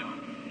guile.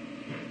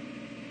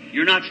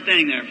 You're not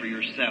standing there for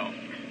yourself.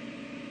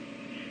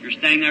 You're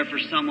standing there for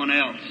someone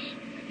else.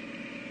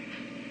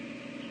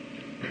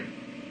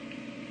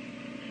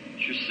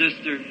 It's your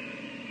sister.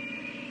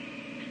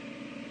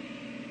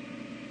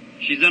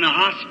 She's in a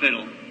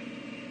hospital.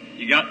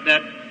 You got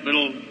that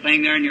little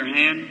thing there in your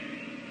hand?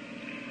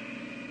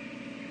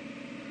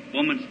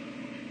 Woman's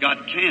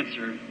got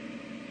cancer.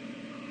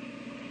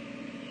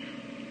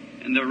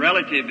 And the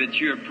relative that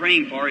you're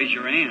praying for is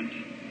your aunt,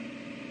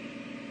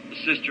 the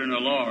sister in the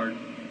Lord.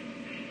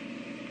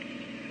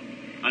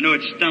 I know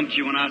it stumped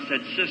you when I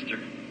said sister.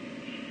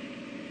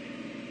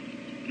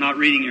 Not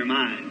reading your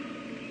mind.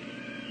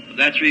 But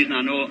that's the reason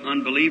I know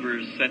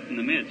unbelievers set in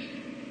the midst.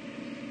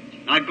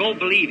 Now go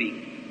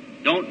believing.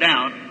 Don't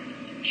doubt.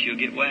 She'll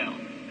get well.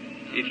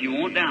 If you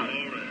won't doubt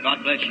it,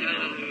 God bless you.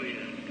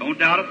 Don't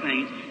doubt a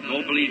thing.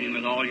 Go believing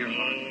with all your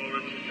heart.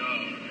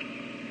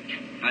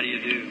 How do you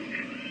do?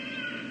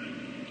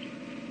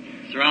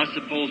 Sir, I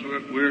suppose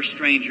we're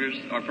strangers.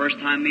 Our first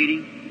time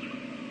meeting.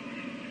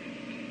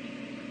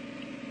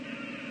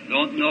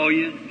 Don't know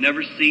you,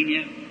 never seen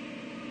you,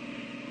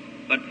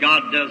 but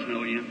God does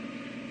know you.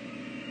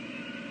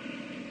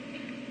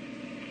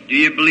 Do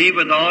you believe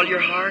with all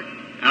your heart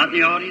out in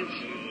the audience?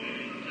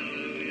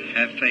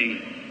 Have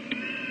faith.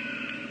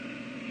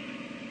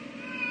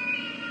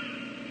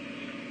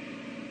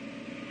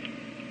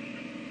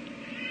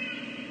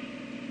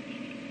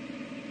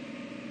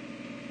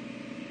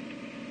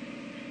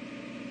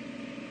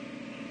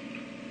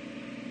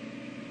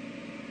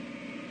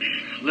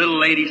 Little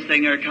lady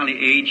sitting there, kind of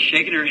age,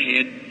 shaking her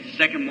head,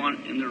 second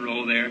one in the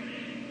row there,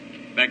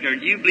 back there.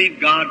 Do you believe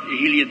God to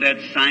heal you of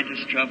that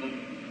sinus trouble,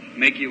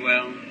 make you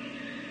well?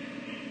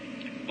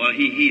 Well,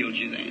 He healed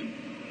you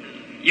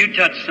then. You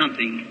touched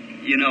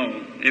something, you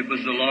know, it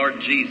was the Lord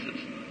Jesus.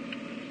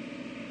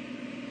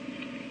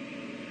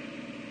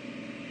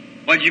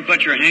 What did you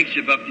put your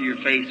handkerchief up to your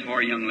face for,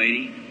 young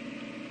lady?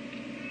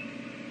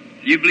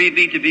 Do you believe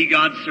me to be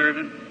God's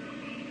servant?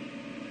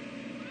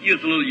 You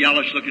with a little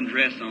yellowish-looking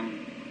dress on.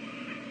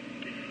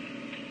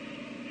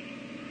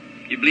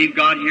 You believe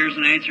God hears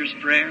and answers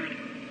prayer?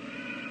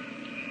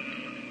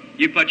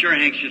 You put your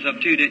handkerchiefs up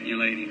too, didn't you,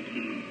 lady?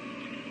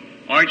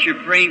 Mm-hmm. Aren't you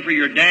praying for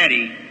your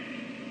daddy?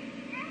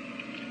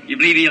 You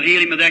believe He'll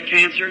heal him of that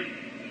cancer?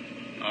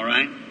 All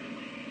right.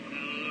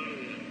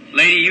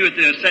 Lady, you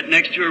sitting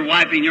next to her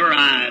wiping your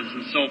eyes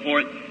and so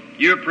forth,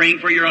 you're praying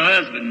for your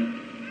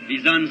husband.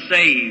 He's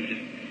unsaved.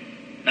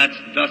 That's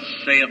thus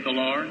saith the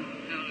Lord.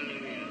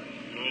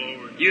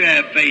 You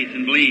have faith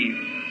and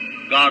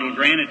believe. God will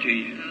grant it to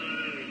you.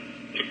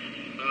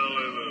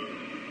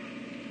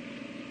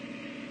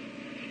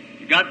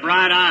 got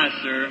bright eyes,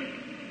 sir,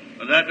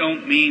 but that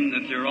don't mean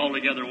that they're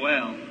altogether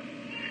well.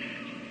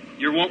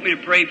 You want me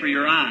to pray for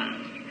your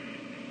eyes.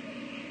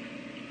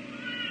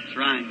 That's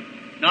right.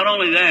 Not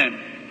only that,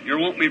 you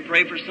want me to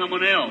pray for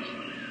someone else.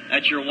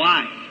 That's your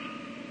wife.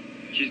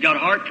 She's got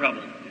heart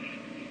trouble.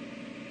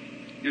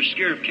 You're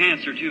scared of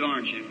cancer too,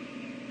 aren't you?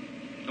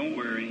 Don't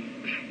worry.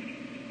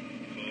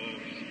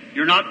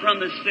 You're not from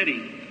this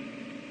city.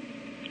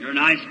 You're a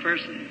nice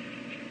person.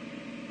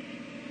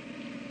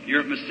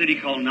 You're from a city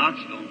called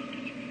Knoxville.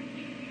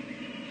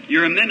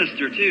 You're a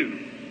minister too.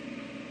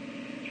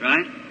 That's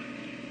right.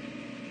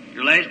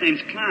 Your last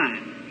name's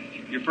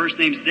Klein. Your first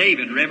name's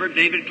David, Reverend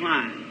David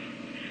Klein.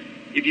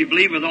 If you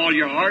believe with all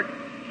your heart,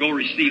 go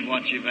receive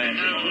what you've asked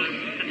for.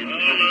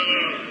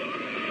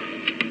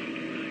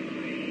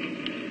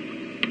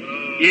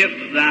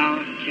 If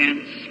thou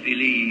canst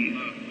believe,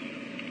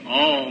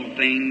 all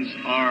things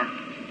are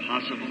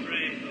possible.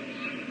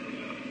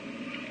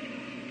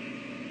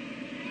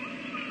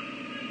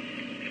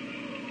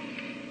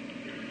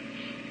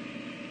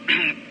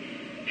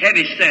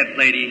 Heavy set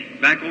lady,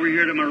 back over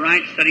here to my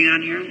right, sitting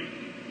down here.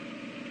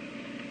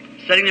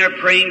 Sitting there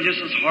praying just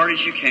as hard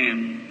as you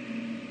can.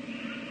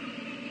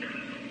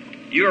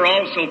 You are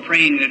also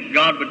praying that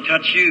God would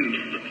touch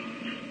you.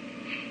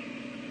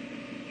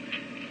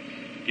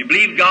 You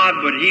believe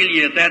God would heal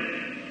you at that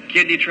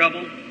kidney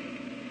trouble?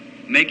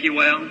 Make you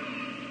well?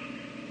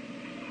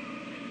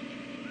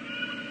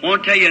 I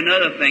want to tell you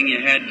another thing you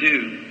had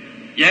too.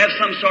 You have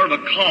some sort of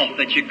a cough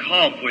that you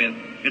cough with.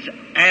 It's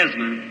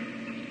asthma.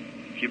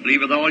 If you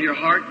believe with all your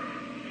heart,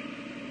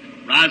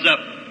 rise up,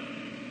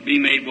 be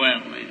made well.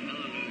 Man.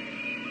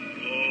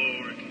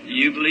 Do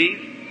you believe?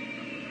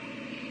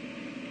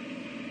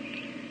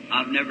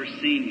 I've never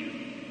seen you,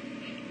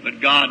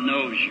 but God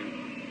knows you.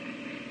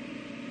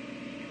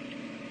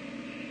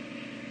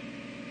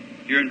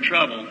 You're in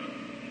trouble.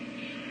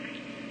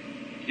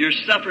 You're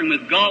suffering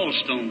with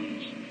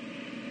gallstones.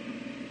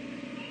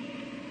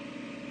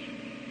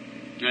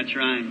 That's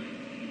right.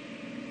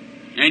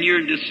 And you're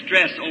in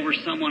distress over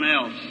someone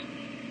else.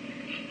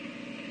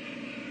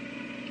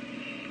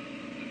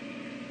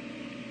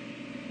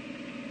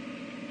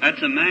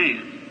 That's a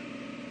man,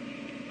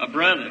 a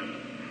brother.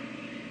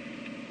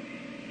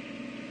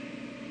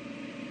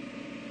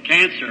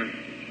 Cancer.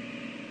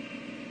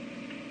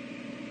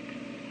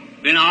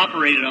 Been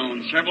operated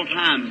on several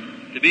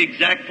times, to be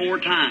exact 4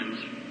 times.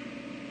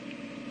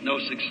 No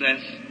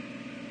success.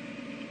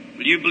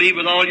 Will you believe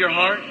with all your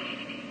heart?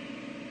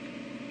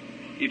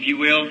 If you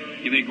will,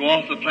 you may go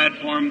off the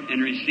platform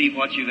and receive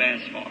what you've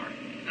asked for.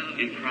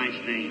 In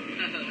Christ's name.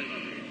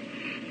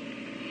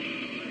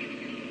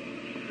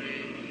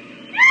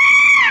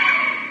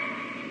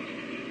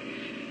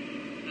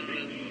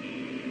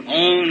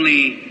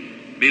 Only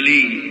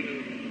believe.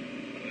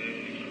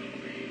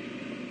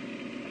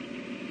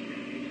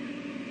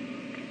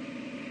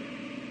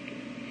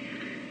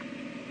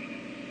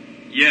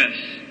 Yes.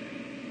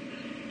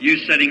 You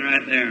sitting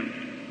right there.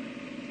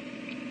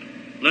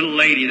 Little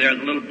lady there,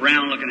 the little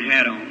brown looking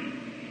hat on.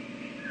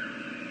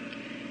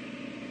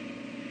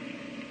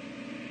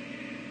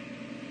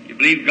 You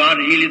believe God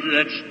will heal you of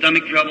that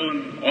stomach trouble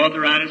and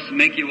arthritis and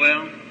make you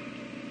well?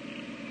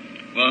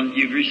 Well,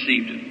 you've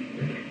received it.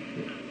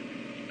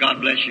 God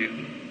bless you.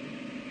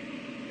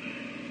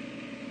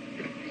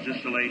 Is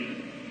this the lady?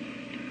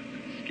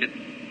 Let's get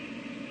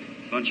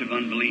a bunch of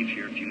unbelief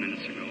here a few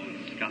minutes ago.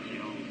 It's got me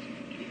all.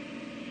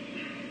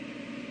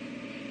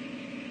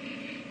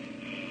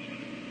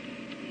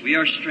 We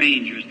are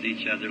strangers to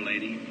each other,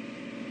 lady.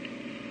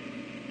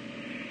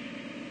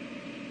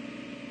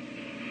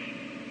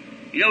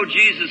 You know,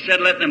 Jesus said,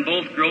 let them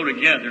both grow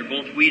together,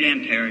 both wheat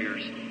and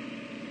tares.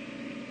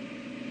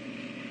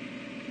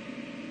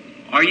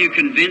 Are you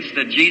convinced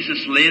that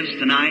Jesus lives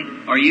tonight?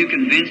 Are you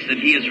convinced that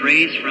He is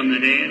raised from the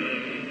dead?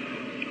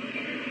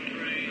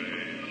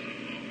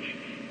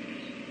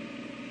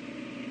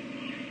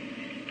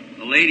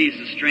 The lady is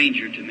a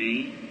stranger to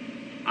me.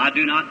 I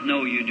do not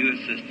know you, do it,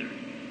 sister.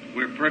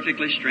 We're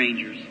perfectly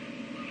strangers.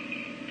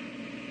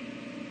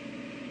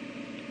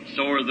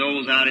 So are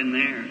those out in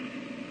there.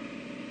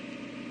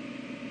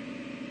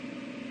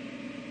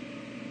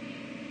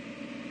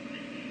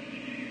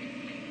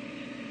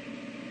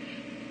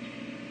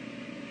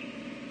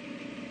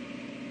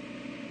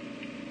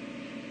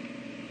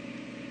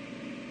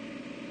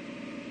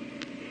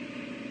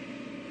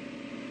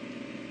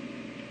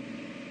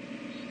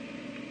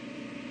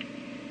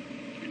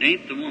 It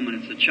ain't the woman,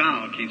 it's the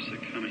child keeps it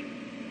coming.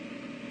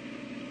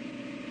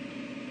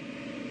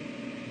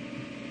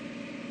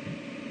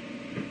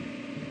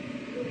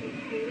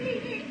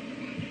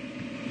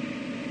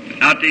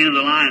 Out the end of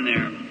the line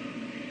there.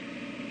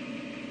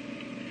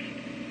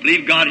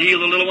 Believe God heal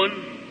the little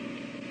one.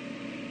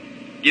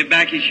 Give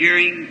back his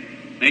hearing.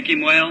 Make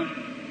him well.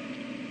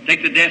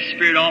 Take the deaf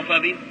spirit off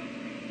of him.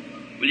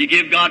 Will you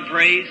give God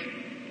praise?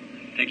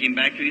 Take him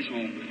back to his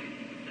home.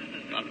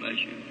 God bless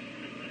you.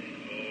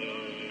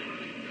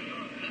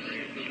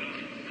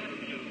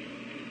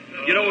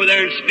 Get over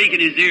there and speak in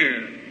his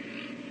ear.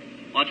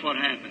 Watch what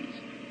happens.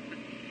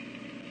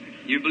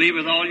 You believe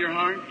with all your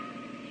heart?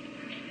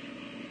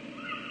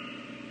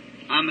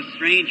 I'm a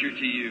stranger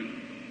to you.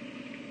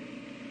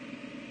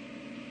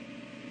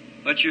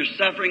 But you're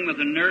suffering with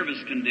a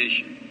nervous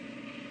condition.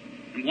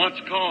 And what's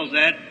caused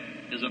that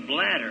is a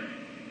bladder.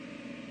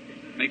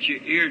 Makes you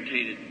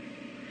irritated.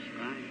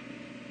 Right?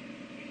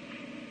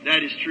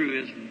 That is true,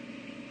 isn't it?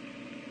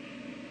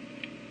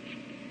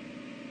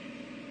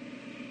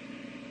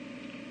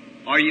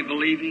 Are you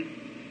believing?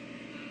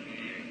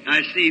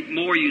 I see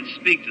more you'd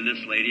speak to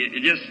this lady.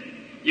 It just,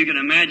 you can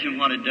imagine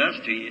what it does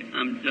to you.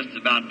 I'm just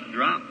about to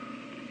drop.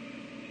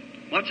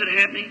 What's it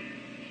happening?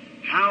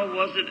 How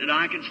was it that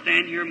I could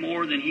stand here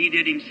more than he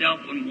did himself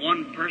when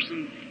one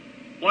person?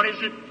 What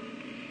is it?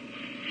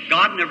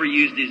 God never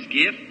used his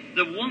gift.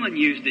 The woman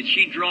used it.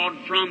 She drawed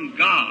from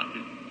God.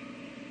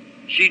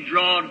 She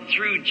drawed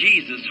through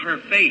Jesus, her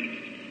faith.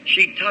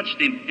 She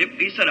touched him.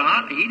 He said,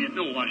 he didn't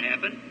know what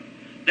happened.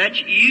 That's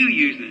you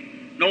using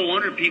it. No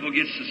wonder people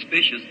get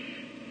suspicious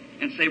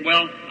and say,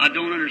 well, I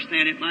don't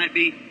understand. It might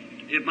be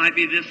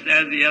this,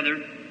 that, or the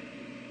other.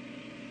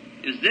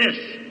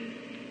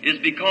 Is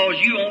because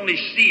you only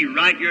see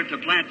right here at the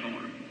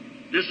platform.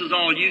 This is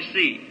all you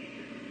see.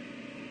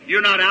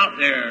 You're not out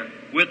there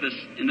with us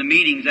in the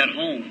meetings at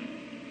home.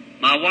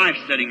 My wife's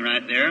sitting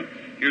right there.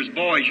 Here's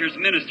boys, here's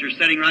ministers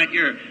sitting right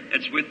here.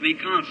 That's with me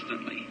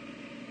constantly.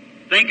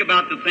 Think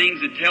about the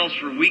things it tells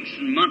for weeks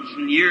and months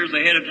and years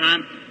ahead of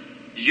time.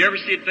 Did you ever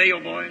see it fail,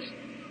 boys?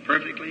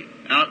 Perfectly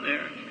out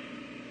there.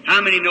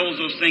 How many knows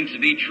those things to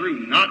be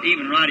true? Not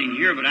even right in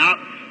here, but out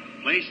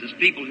places,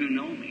 people who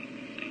know me.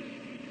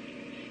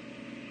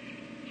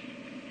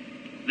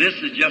 This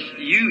is just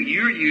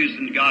you're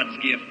using God's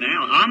gift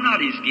now. I'm not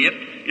his gift.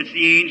 It's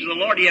the angel of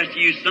the Lord. He has to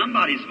use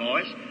somebody's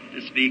voice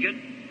to speak it.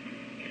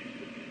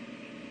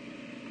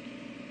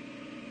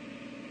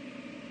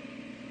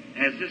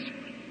 Has this,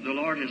 the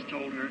Lord has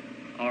told her,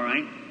 all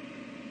right.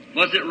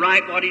 Was it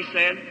right what he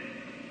said?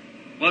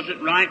 Was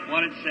it right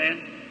what it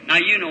said? Now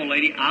you know,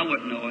 lady, I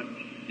wouldn't know it.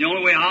 The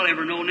only way I'll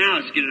ever know now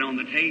is to get it on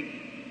the tape.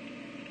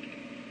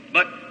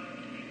 But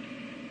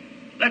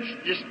let's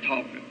just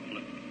talk.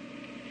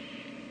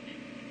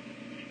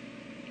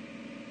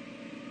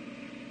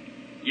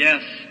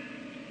 Yes,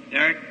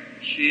 Eric,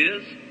 she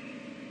is.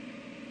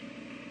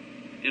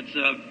 It's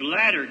a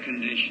bladder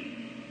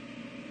condition.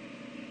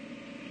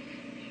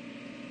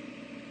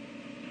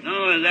 Not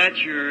only that,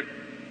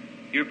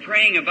 you're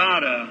praying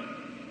about a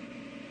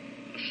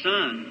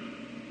son.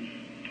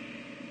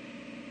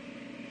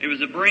 It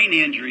was a brain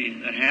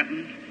injury that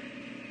happened.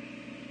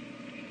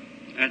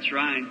 That's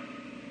right.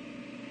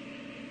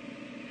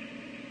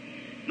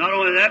 Not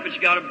only that, but you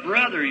got a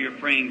brother you're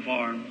praying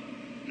for,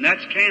 and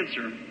that's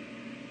cancer.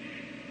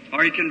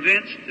 Are you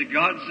convinced that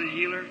God's the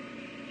healer?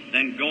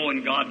 Then go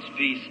and God's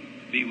peace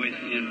be with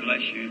you and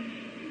bless you.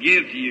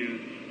 Give you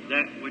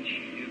that which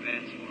you've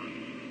asked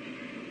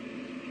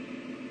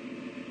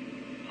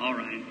for. All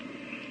right.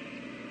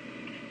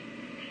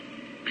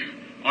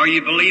 Are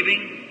you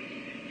believing?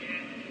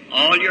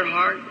 All your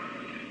heart?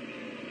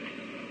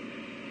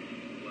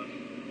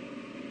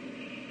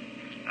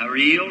 A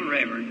real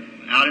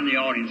reverend out in the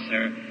audience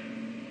there.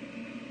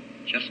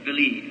 Just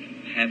believe.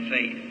 Have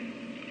faith.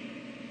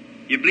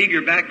 You believe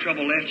your back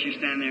trouble left you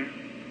stand there?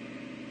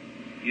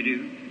 You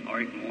do? All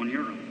right, go on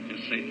your own.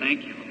 Just say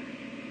thank you, Lord.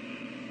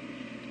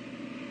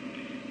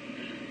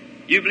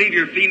 You believe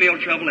your female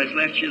trouble has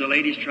left you the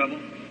lady's trouble?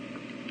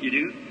 You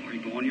do? All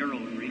right, go on your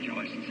own and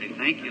rejoice and say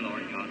thank you,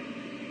 Lord God.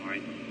 All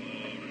right.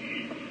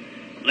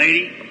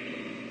 Lady,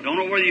 don't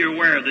know whether you're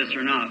aware of this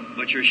or not,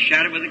 but you're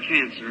shattered with a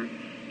cancer.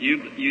 You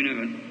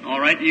knew it. All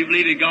right, do you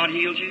believe that God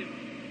healed you?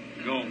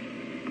 Go.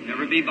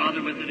 Never be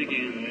bothered with it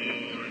again.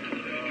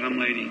 Come,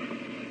 lady.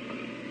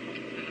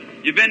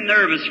 You've been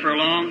nervous for a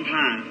long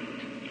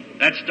time.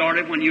 That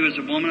started when you was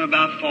a woman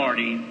about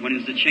 40, when it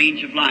was the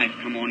change of life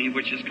come on you,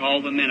 which is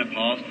called the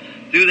menopause.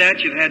 Through that,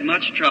 you've had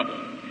much trouble.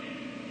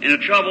 And the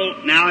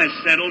trouble now has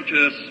settled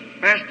to a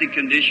spastic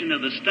condition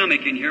of the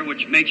stomach in here,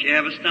 which makes you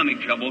have a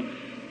stomach trouble.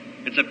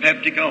 It's a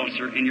peptic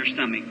ulcer in your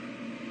stomach.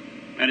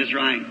 That is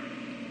right.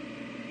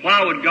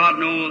 Why would God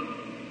know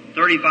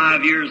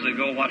 35 years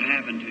ago what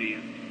happened to you?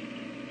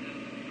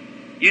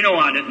 You know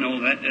I didn't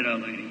know that, did I,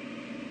 lady?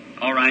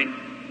 All right.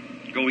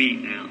 Go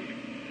eat now.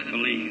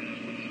 Believe.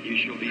 You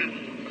shall be healed.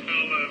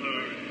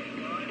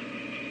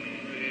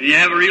 You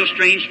have a real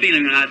strange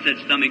feeling when I said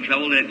stomach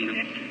trouble, didn't you?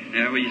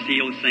 There where you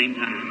heal at the same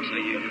time. So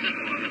you just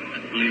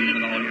believe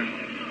with all your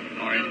heart.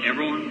 All right,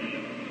 everyone.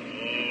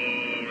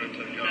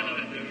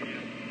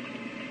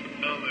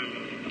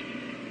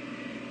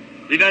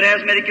 Believe that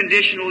asthmatic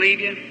condition will leave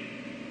you?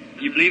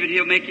 You believe it,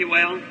 he'll make you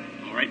well?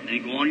 All right,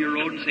 then go on your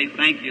road and say,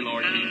 thank you,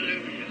 Lord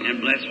Jesus,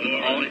 and bless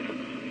with all it.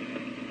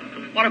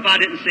 What if I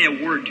didn't say a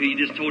word to you,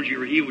 just told you you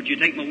were healed? Would you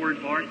take my word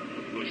for it?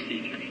 Go see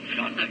you.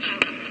 God bless you.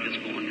 Just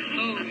go on your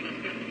road.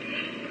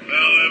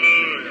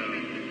 Hallelujah.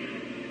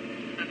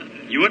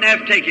 You wouldn't have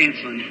to take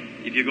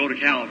insulin if you go to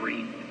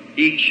Calvary.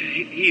 He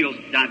heals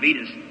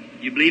diabetes.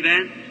 You believe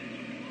that?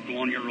 Go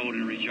on your road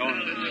and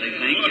rejoice and say,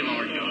 thank you,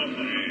 Lord God.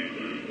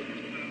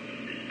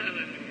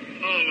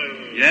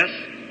 Hallelujah. Yes?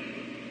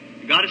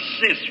 You've got a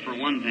cyst for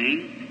one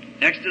thing.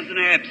 Next is an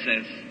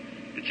abscess.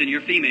 It's in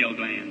your female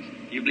glands.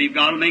 You believe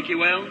God will make you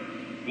well?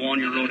 Go on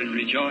your road and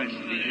rejoice.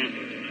 Be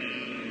happy.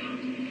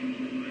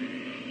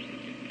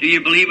 Do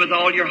you believe with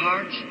all your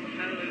hearts?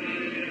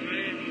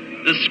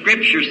 The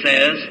Scripture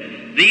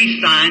says,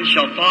 these signs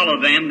shall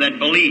follow them that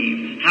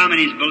believe. How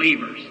many is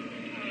believers?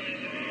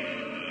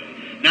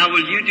 Now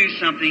will you do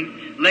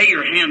something? Lay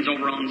your hands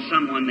over on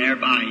someone there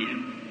by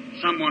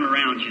you. Someone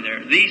around you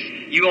there.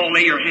 You all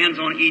lay your hands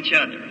on each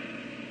other.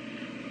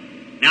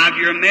 Now if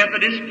you're a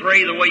Methodist,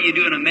 pray the way you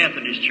do in a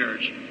Methodist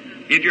church.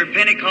 If you're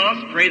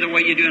Pentecost, pray the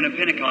way you do in a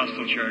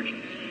Pentecostal church.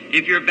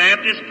 If you're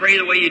Baptist, pray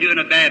the way you do in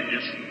a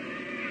Baptist.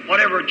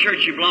 Whatever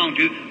church you belong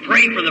to,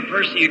 pray for the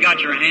person you got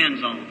your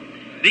hands on.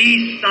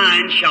 These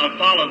signs shall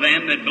follow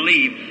them that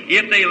believe.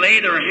 If they lay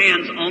their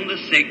hands on the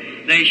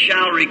sick, they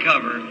shall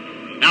recover.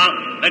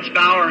 Now, let's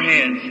bow our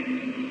heads.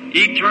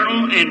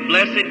 Eternal and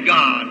blessed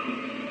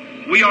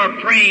God, we are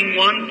praying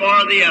one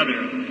for the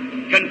other,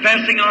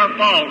 confessing our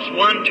faults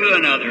one to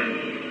another,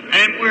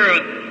 and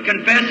we're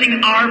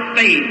confessing our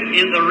faith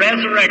in the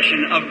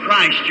resurrection of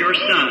Christ, your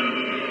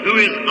Son, who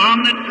is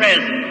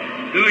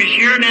omnipresent, who is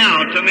here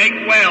now to make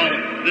well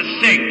the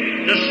sick,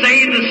 to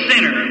save the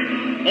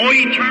sinner. O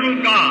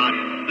eternal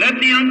God, let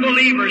the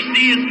unbeliever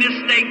see his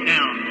mistake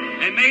now,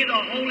 and may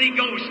the Holy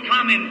Ghost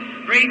come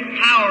in great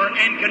power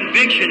and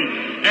conviction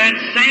and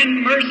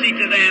send mercy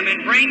to them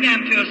and bring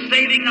them to a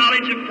saving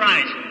knowledge of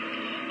Christ.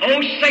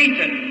 O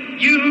Satan,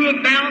 you who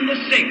have bound the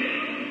sick,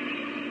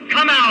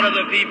 come out of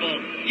the people.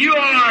 You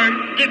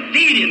are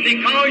defeated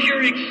because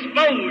you're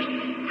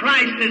exposed.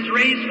 Christ is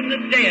raised from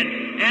the dead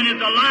and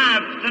is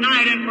alive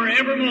tonight and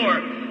forevermore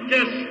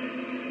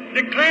to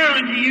declare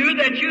unto you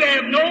that you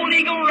have no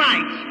legal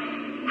rights.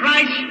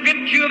 Christ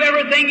stripped you of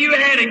everything you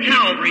had at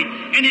Calvary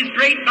in His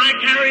great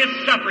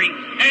vicarious suffering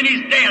and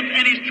His death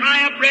and His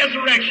triumph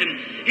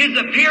resurrection. His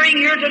appearing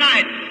here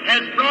tonight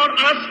has brought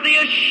us the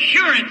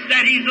assurance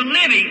that He's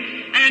living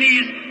and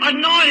He's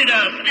anointed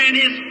us and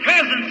His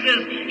presence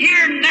is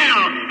here now,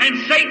 and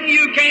Satan,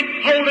 you can't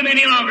hold Him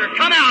any longer.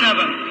 Come out of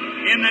Him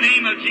in the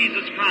name of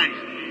Jesus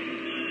Christ.